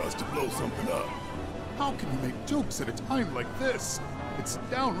unless you want us to blow something up. How can you make jokes at a time like this? It's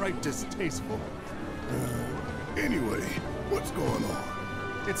downright distasteful. Anyway, what's going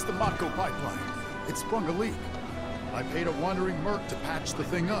on? It's the Mako pipeline. It sprung a leak. I paid a wandering merc to patch the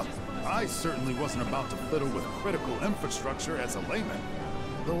thing up. I certainly wasn't about to fiddle with critical infrastructure as a layman.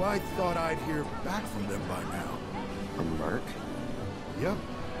 Though I thought I'd hear back from them by now. A merc? Yep.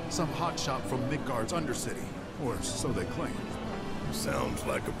 Some hotshot from Midgard's Undercity. Or so they claim. Sounds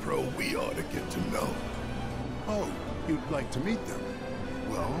like a pro we ought to get to know. Oh, you'd like to meet them?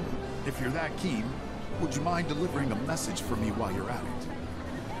 Well, if you're that keen, would you mind delivering a message for me while you're at it?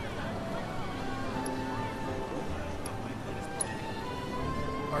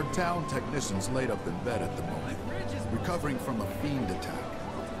 Our town technician's laid up in bed at the moment, recovering from a fiend attack.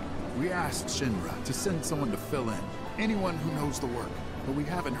 We asked Shinra to send someone to fill in, anyone who knows the work, but we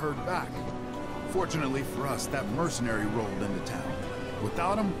haven't heard back. Fortunately for us, that mercenary rolled into town.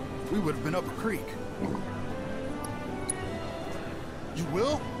 Without him, we would have been up a creek. You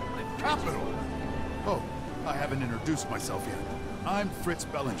will? Capital! Oh, I haven't introduced myself yet. I'm Fritz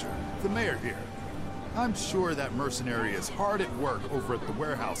Bellinger, the mayor here. I'm sure that mercenary is hard at work over at the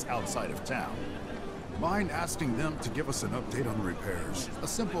warehouse outside of town. Mind asking them to give us an update on the repairs? A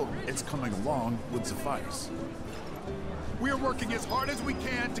simple, it's coming along, would suffice. We're working as hard as we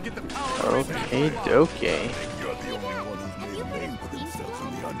can to get the power. Okay, okay. You're the only one who's made a name for themselves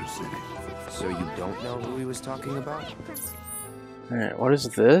in the Undercity. So you don't know who he was talking about? Alright, what is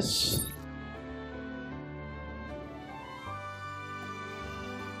this?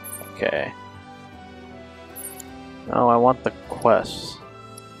 Okay. No, I want the quest.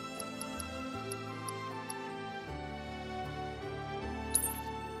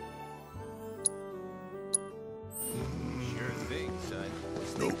 Sure thing, son.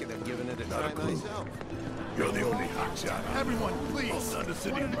 Thinking of giving it a try myself. You're the only hotshot. Everyone, please. Most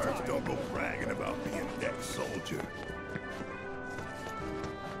Undercity mercs don't go bragging about being ex-soldier.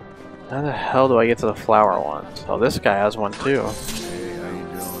 How the hell do I get to the flower ones? Oh, this guy has one too. Hey, how you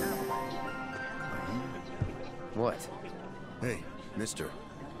doing? What? Hey, mister.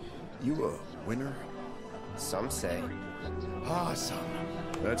 You a winner? Some say. Awesome.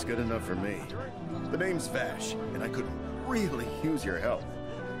 That's good enough for me. The name's Vash, and I could really use your help.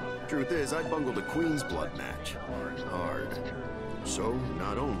 Truth is, I bungled a Queen's Blood match. Hard. So,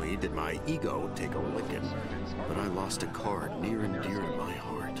 not only did my ego take a licking, but I lost a card near and dear to my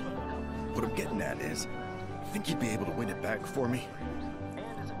heart. What I'm getting at is, think you'd be able to win it back for me?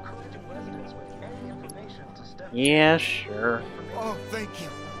 Yeah, sure. Oh, thank you.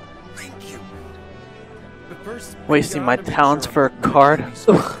 Thank you. But first, Wasting my talents for a card.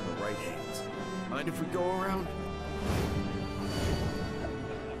 Ugh. Right hands. Mind if we go around?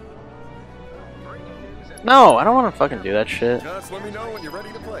 No, I don't want to fucking do that shit. Just let me know when you're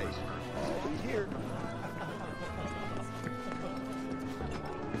ready to play. I'll be here.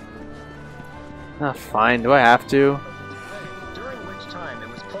 Ah, fine. Do I have to?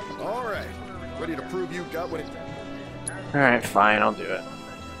 All right. Ready to prove you got what it... Alright, fine. I'll do it.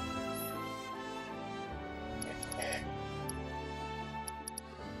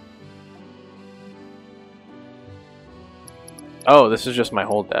 Oh, this is just my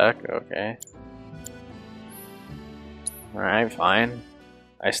whole deck? Okay. Alright, fine.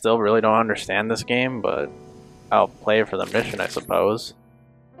 I still really don't understand this game, but I'll play for the mission, I suppose.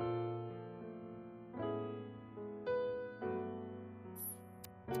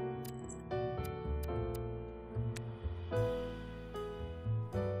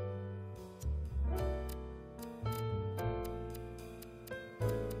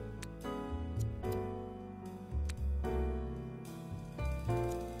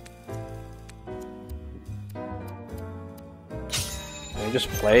 Can we just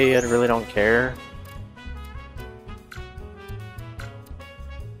play? I really don't care.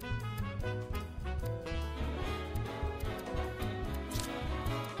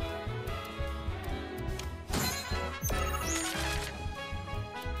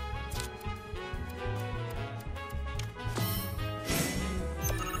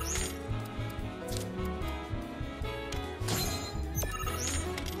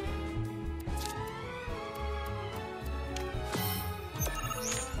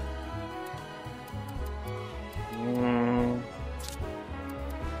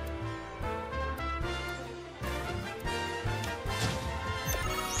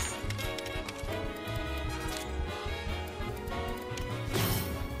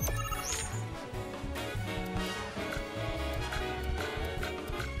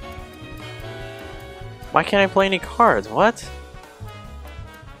 Why can't I play any cards? What?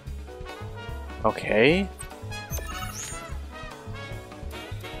 Okay.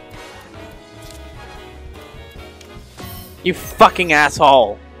 You fucking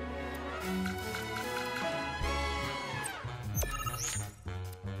asshole!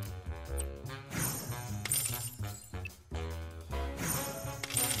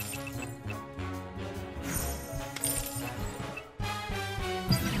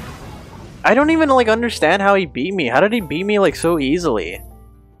 I don't even like understand how he beat me. How did he beat me like so easily?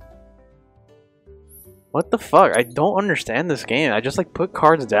 What the fuck? I don't understand this game. I just like put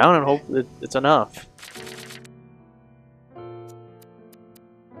cards down and hope that it's enough.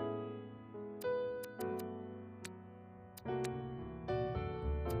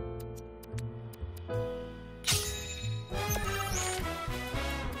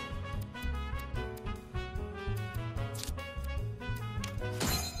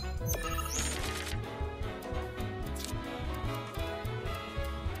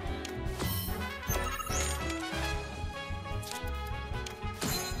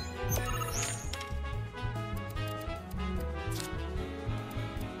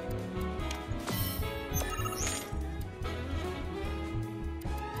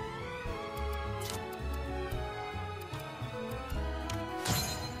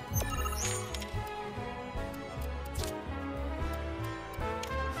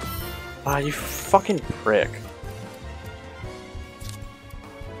 Ah, you fucking prick.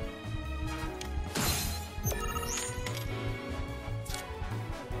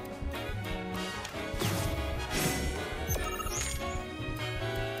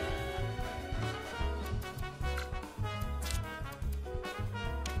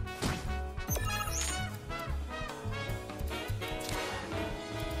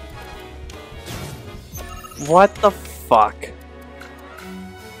 What the fuck?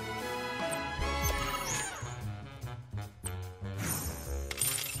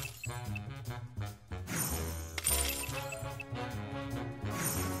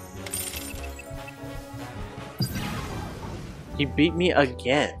 He beat me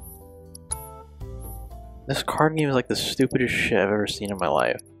again. This card game is like the stupidest shit I've ever seen in my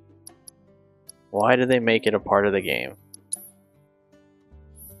life. Why did they make it a part of the game?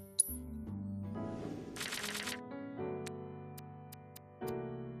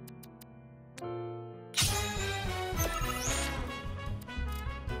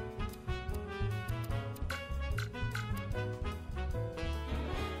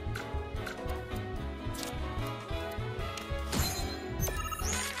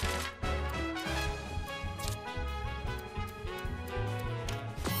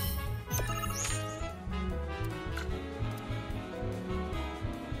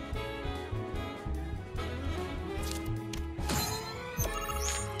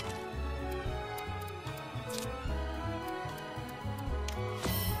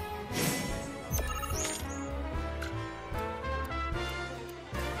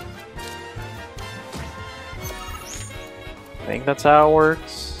 I think that's how it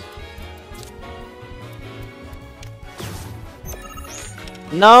works.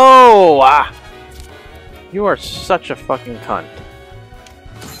 No! Ah! You are such a fucking cunt.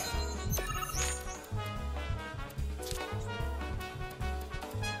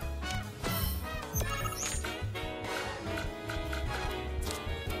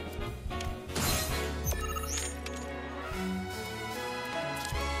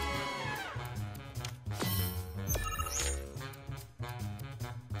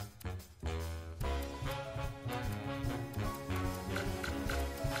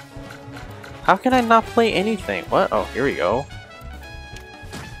 How can I not play anything? What? Oh, here we go.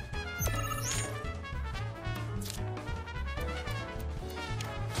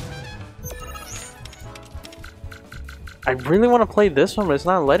 I really want to play this one, but it's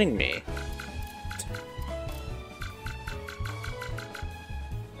not letting me.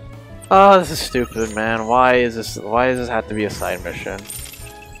 Oh, this is stupid, man. Why does this have to be a side mission?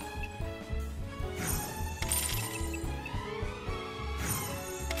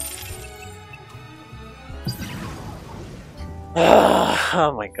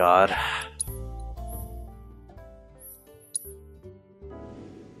 Oh my god.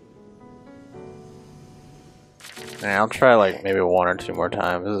 Man, I'll try like maybe 1 or 2 more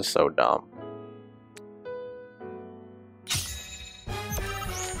times. This is so dumb.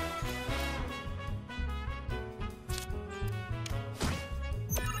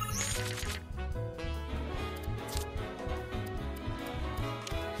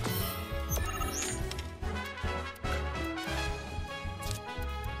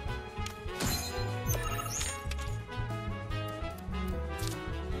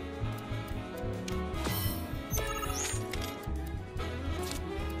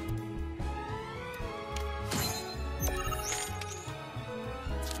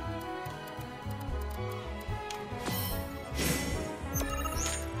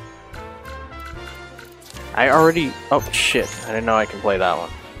 I already... Oh, shit. I didn't know I can play that one.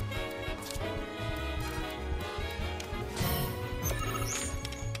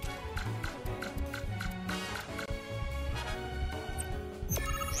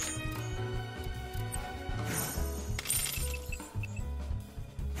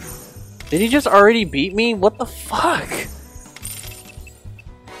 Did he just already beat me? What the fuck?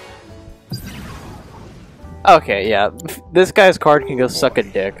 Okay, yeah. This guy's card can go suck a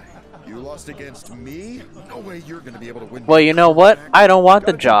dick. You lost against me? No way you're gonna be able to win. Well, you know what? I don't want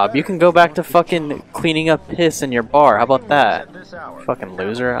the job. You can go back to fucking cleaning up piss in your bar. How about that? Fucking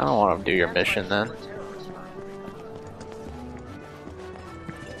loser. I don't want to do your mission then.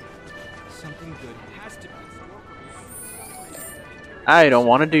 I don't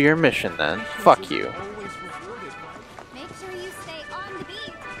want to do your mission then. Fuck you. Make sure you stay on the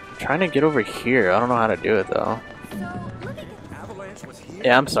beat. I'm trying to get over here. I don't know how to do it though.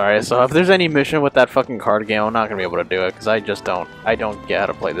 Yeah, I'm sorry. So if there's any mission with that fucking card game, I'm not gonna be able to do it because I just don't. I don't get how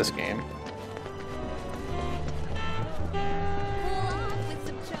to play this game.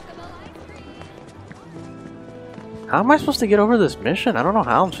 How am I supposed to get over this mission? I don't know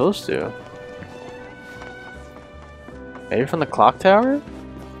how I'm supposed to. Maybe from the clock tower?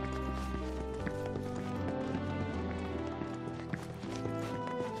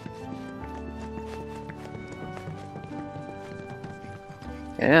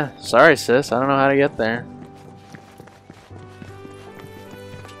 Yeah, sorry sis, I don't know how to get there.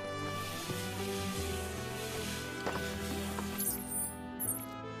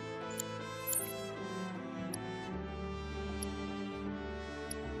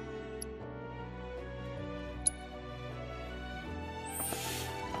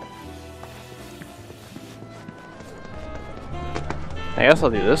 I guess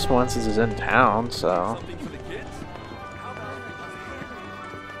I'll do this one since it's in town, so...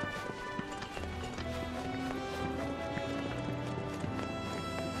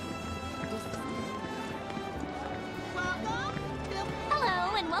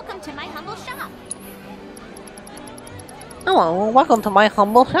 Hello, and welcome to my humble shop. Hello, welcome to my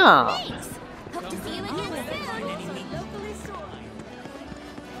humble shop. Thanks. Hope to see you again soon.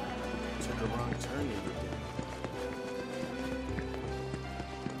 Took a wrong turn the other day.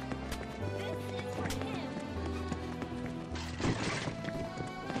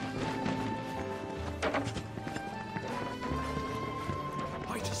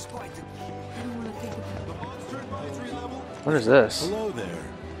 What is this? Hello there.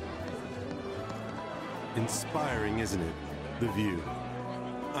 Inspiring, isn't it? The view.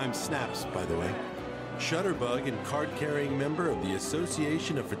 I'm Snaps, by the way. Shutterbug and card-carrying member of the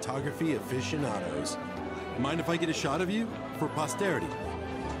Association of Photography Aficionados. Mind if I get a shot of you? For posterity.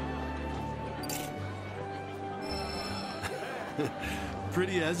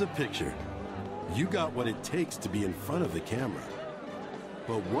 Pretty as a picture. You got what it takes to be in front of the camera.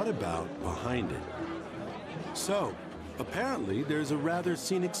 But what about behind it? So, apparently there's a rather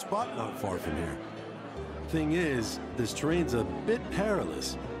scenic spot not far from here. Thing is, this terrain's a bit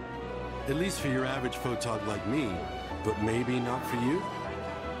perilous. At least for your average photog like me, but maybe not for you.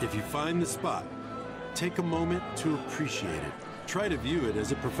 If you find the spot, take a moment to appreciate it. Try to view it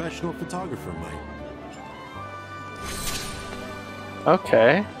as a professional photographer might.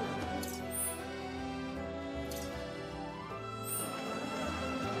 Okay.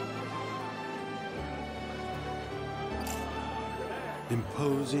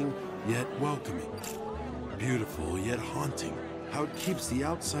 Imposing, yet welcoming. Beautiful, yet haunting. How it keeps the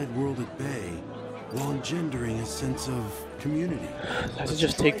outside world at bay while engendering a sense of community. Does it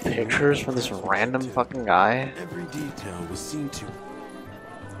just take pictures from this random fucking guy? Every detail was seen to.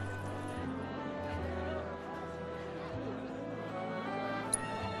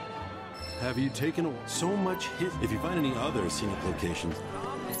 Have you taken so much hit? If you find any other scenic locations.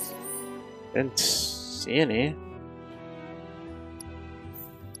 Didn't see any.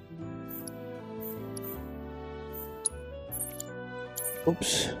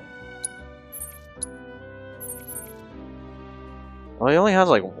 Oops. Well, he only has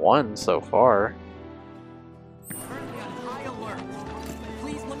like one so far. Currently on high alert.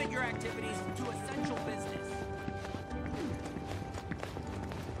 Please limit your activities to essential business.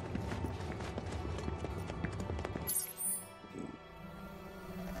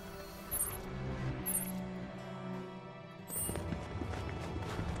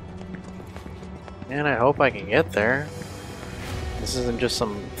 Man, I hope I can get there. This isn't just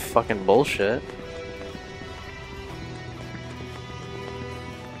some fucking bullshit.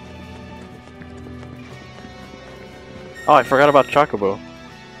 Oh, I forgot about Chocobo.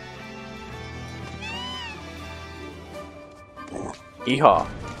 Yeehaw.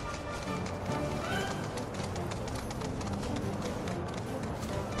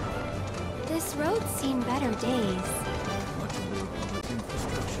 This road's seen better days. Much of the Republic's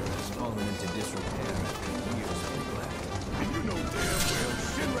infrastructure has fallen into disrepair after years of neglect. And you know damn well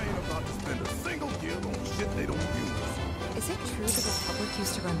Shinra ain't about to spend a single gil on shit they don't use. Is it true the Republic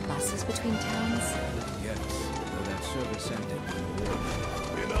used to run buses between towns? Yes, though that service ended in the war.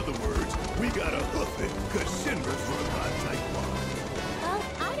 In other words, we gotta hoof it, cause Shinra's run by Taekwondo. Well,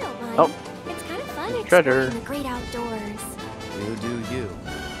 I don't mind. Oh. It's kind of fun Treasure. exploring the great outdoors. You do you.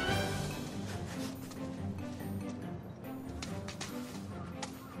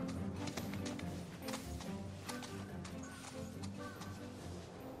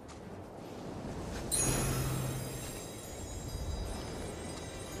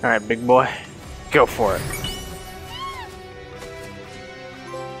 Alright, big boy. Go for it.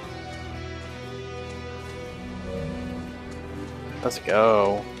 Let's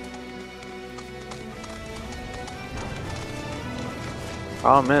go.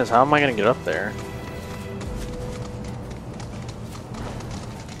 Problem is, how am I gonna get up there?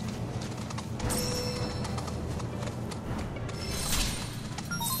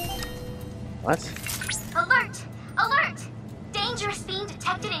 What? Alert! Alert! Dangerous being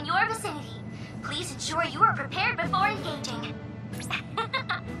detected in your vicinity. Please ensure you are prepared before engaging.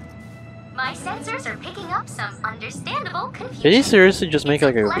 My sensors are picking up some understandable confusion. Did he seriously just make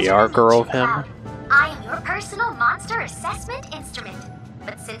like a VR girl of him? Cloud. I am your personal monster assessment instrument.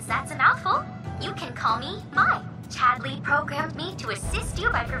 But since that's a mouthful, you can call me Mai. Chadley programmed me to assist you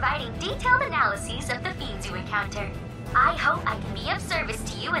by providing detailed analyses of the fiends you encounter. I hope I can be of service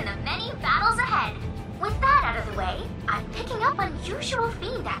to you in the many battles ahead. With that out of the way, I'm picking up unusual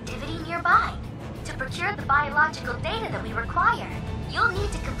fiend activity nearby. To procure the biological data that we require, you'll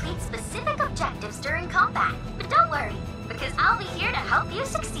need to complete specific objectives during combat. But don't worry, because I'll be here to help you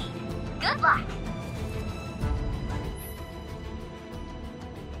succeed. Good luck.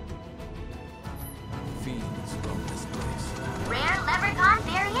 Fiends roam this place. Rare leprechaun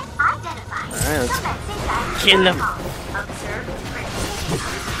variant identified. Alright, let's Commencing guidance kill him. protocol. Observe the differentiation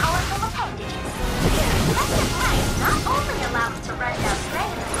of its powerful appendages. Their effective life not only allows to run down prey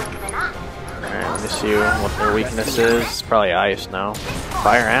in the blink of an eye, but Alright, let me also see what their weakness is. It's probably ice now.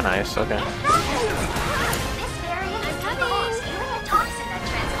 Fire and ice, okay. This variant is capable of spewing a toxin that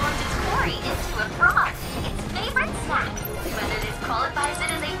transforms its quarry into a frog, its favorite snack. Whether this qualifies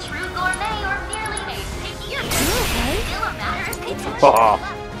it as a true gourmet or merely a picky eater, it's still a matter of contention. Oh.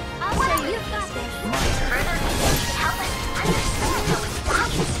 Also, you've got this. Further research can help us understand how its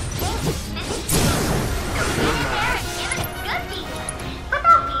diet sustains its physique. So get in there and give it a good beating,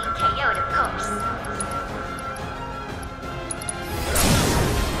 without being KO'd, of course.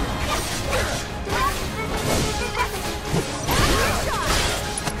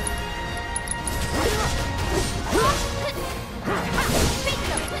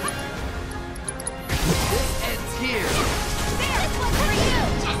 Ends here. This one's for you.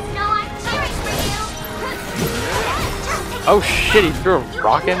 Just know I'm cheering for you. Oh shit, he threw a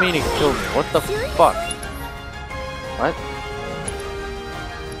rock at me and he killed me. What the fuck? What?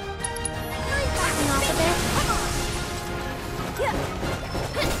 Backing off a bit.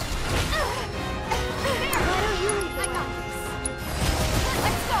 Why don't you lead? I got this.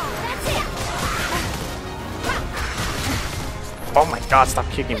 Let's go. That's it. Oh my god, stop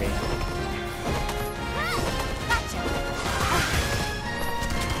kicking me.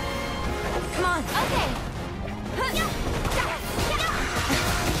 Come on. Okay.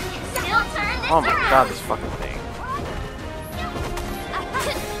 Still turn this Oh my around. god, this fucking thing.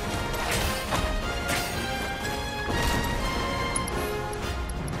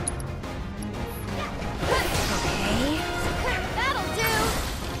 That'll do.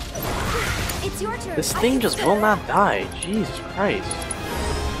 It's your turn. This thing just will not die. Jesus Christ.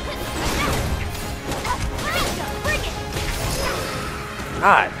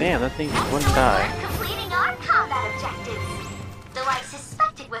 God damn, that thing just wouldn't die. We're completing our combat objectives. Though I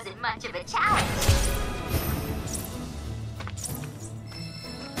suspect it wasn't much of a challenge.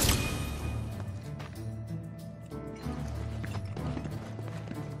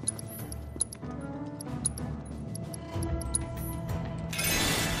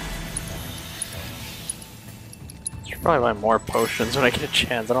 Should probably buy more potions when I get a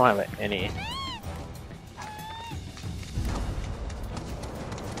chance. I don't have any.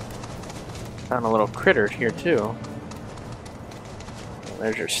 Found a little critter here too.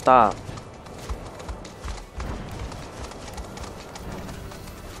 There's your stop.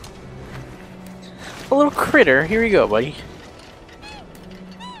 A little critter. Here you go, buddy.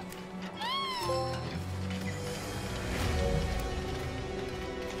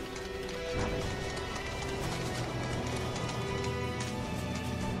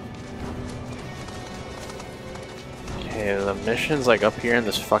 missions like up here in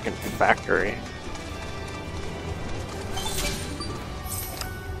this fucking factory?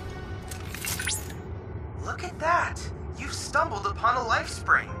 Look at that! You've stumbled upon a life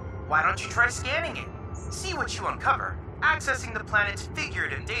spring. Why don't you try scanning it? See what you uncover. Accessing the planet's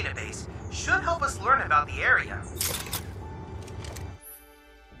figurative database should help us learn about the area.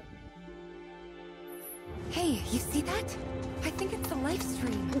 Hey, you see that? I think it's the life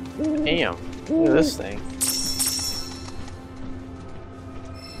stream. Damn, look at this thing.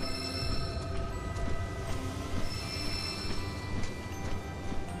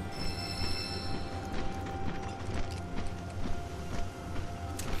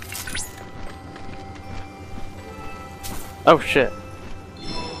 Oh shit.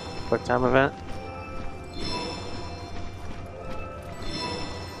 Quick time event.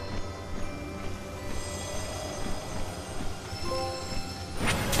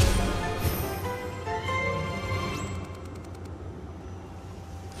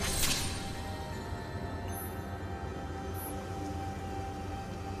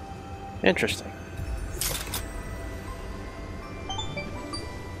 Interesting.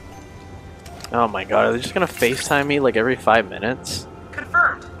 Oh my god, are they just gonna FaceTime me like every 5 minutes?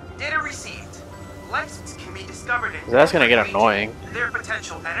 Confirmed. Data received. Life can be discovered in... That's gonna get annoying. Their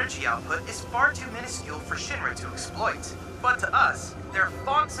potential energy output is far too minuscule for Shinra to exploit. But to us, they're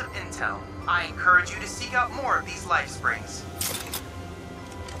fonts of intel. I encourage you to seek out more of these life springs.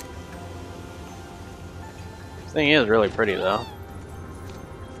 This thing is really pretty though.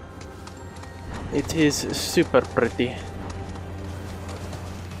 It is super pretty.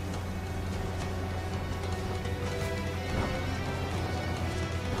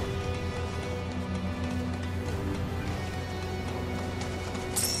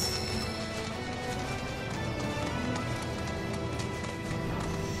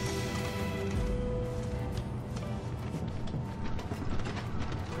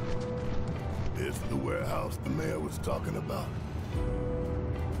 It's the warehouse the mayor was talking about.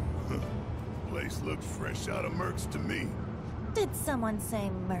 Place looks fresh out of Mercs to me. Did someone say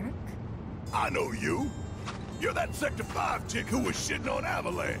Merc? I know you. You're that Sector 5 chick who was shitting on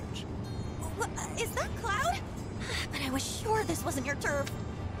Avalanche. What, is that Cloud? But I was sure this wasn't your turf.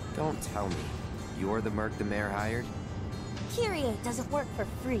 Don't tell me. You're the merc the mayor hired? Kyrie doesn't work for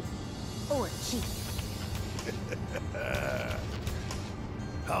free. Or cheap.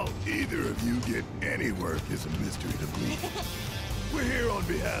 How either of you get any work is a mystery to me. We're here on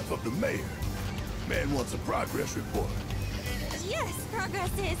behalf of the mayor. Man wants a progress report. Yes,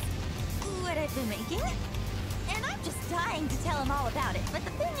 progress is what I've been making. And I'm just dying to tell him all about it. But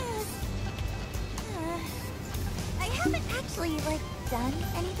the thing is, I haven't actually, done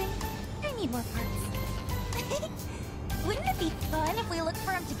anything. I need more parts. Wouldn't it be fun if we looked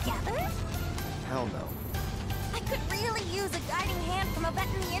for them together? Hell no. I could really use a guiding hand from a vet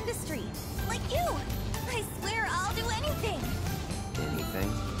in the industry. Like you. I swear I'll do anything.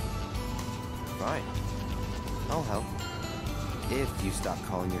 Anything? Fine. I'll help. If you stop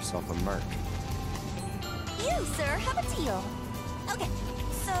calling yourself a merc. You, sir, have a deal. Okay,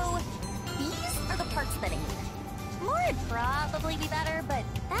 so these are the parts that I need. More would probably be better, but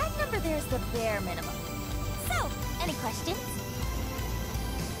that number there's the bare minimum. So, any questions?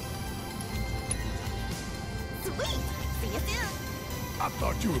 Sweet! See you soon! I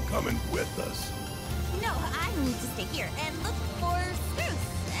thought you were coming with us. No, I need to stay here and look for Cruz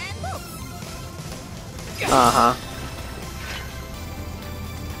and Wolf. Uh-huh.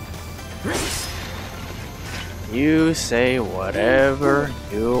 You say whatever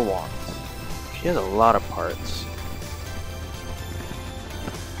you want. She has a lot of parts.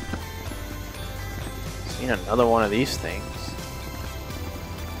 Seen another one of these things.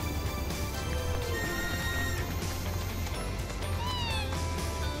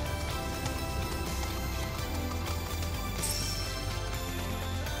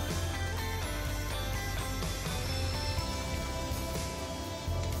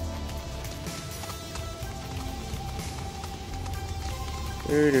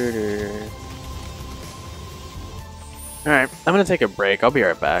 Alright, I'm gonna take a break. I'll be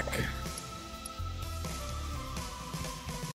right back.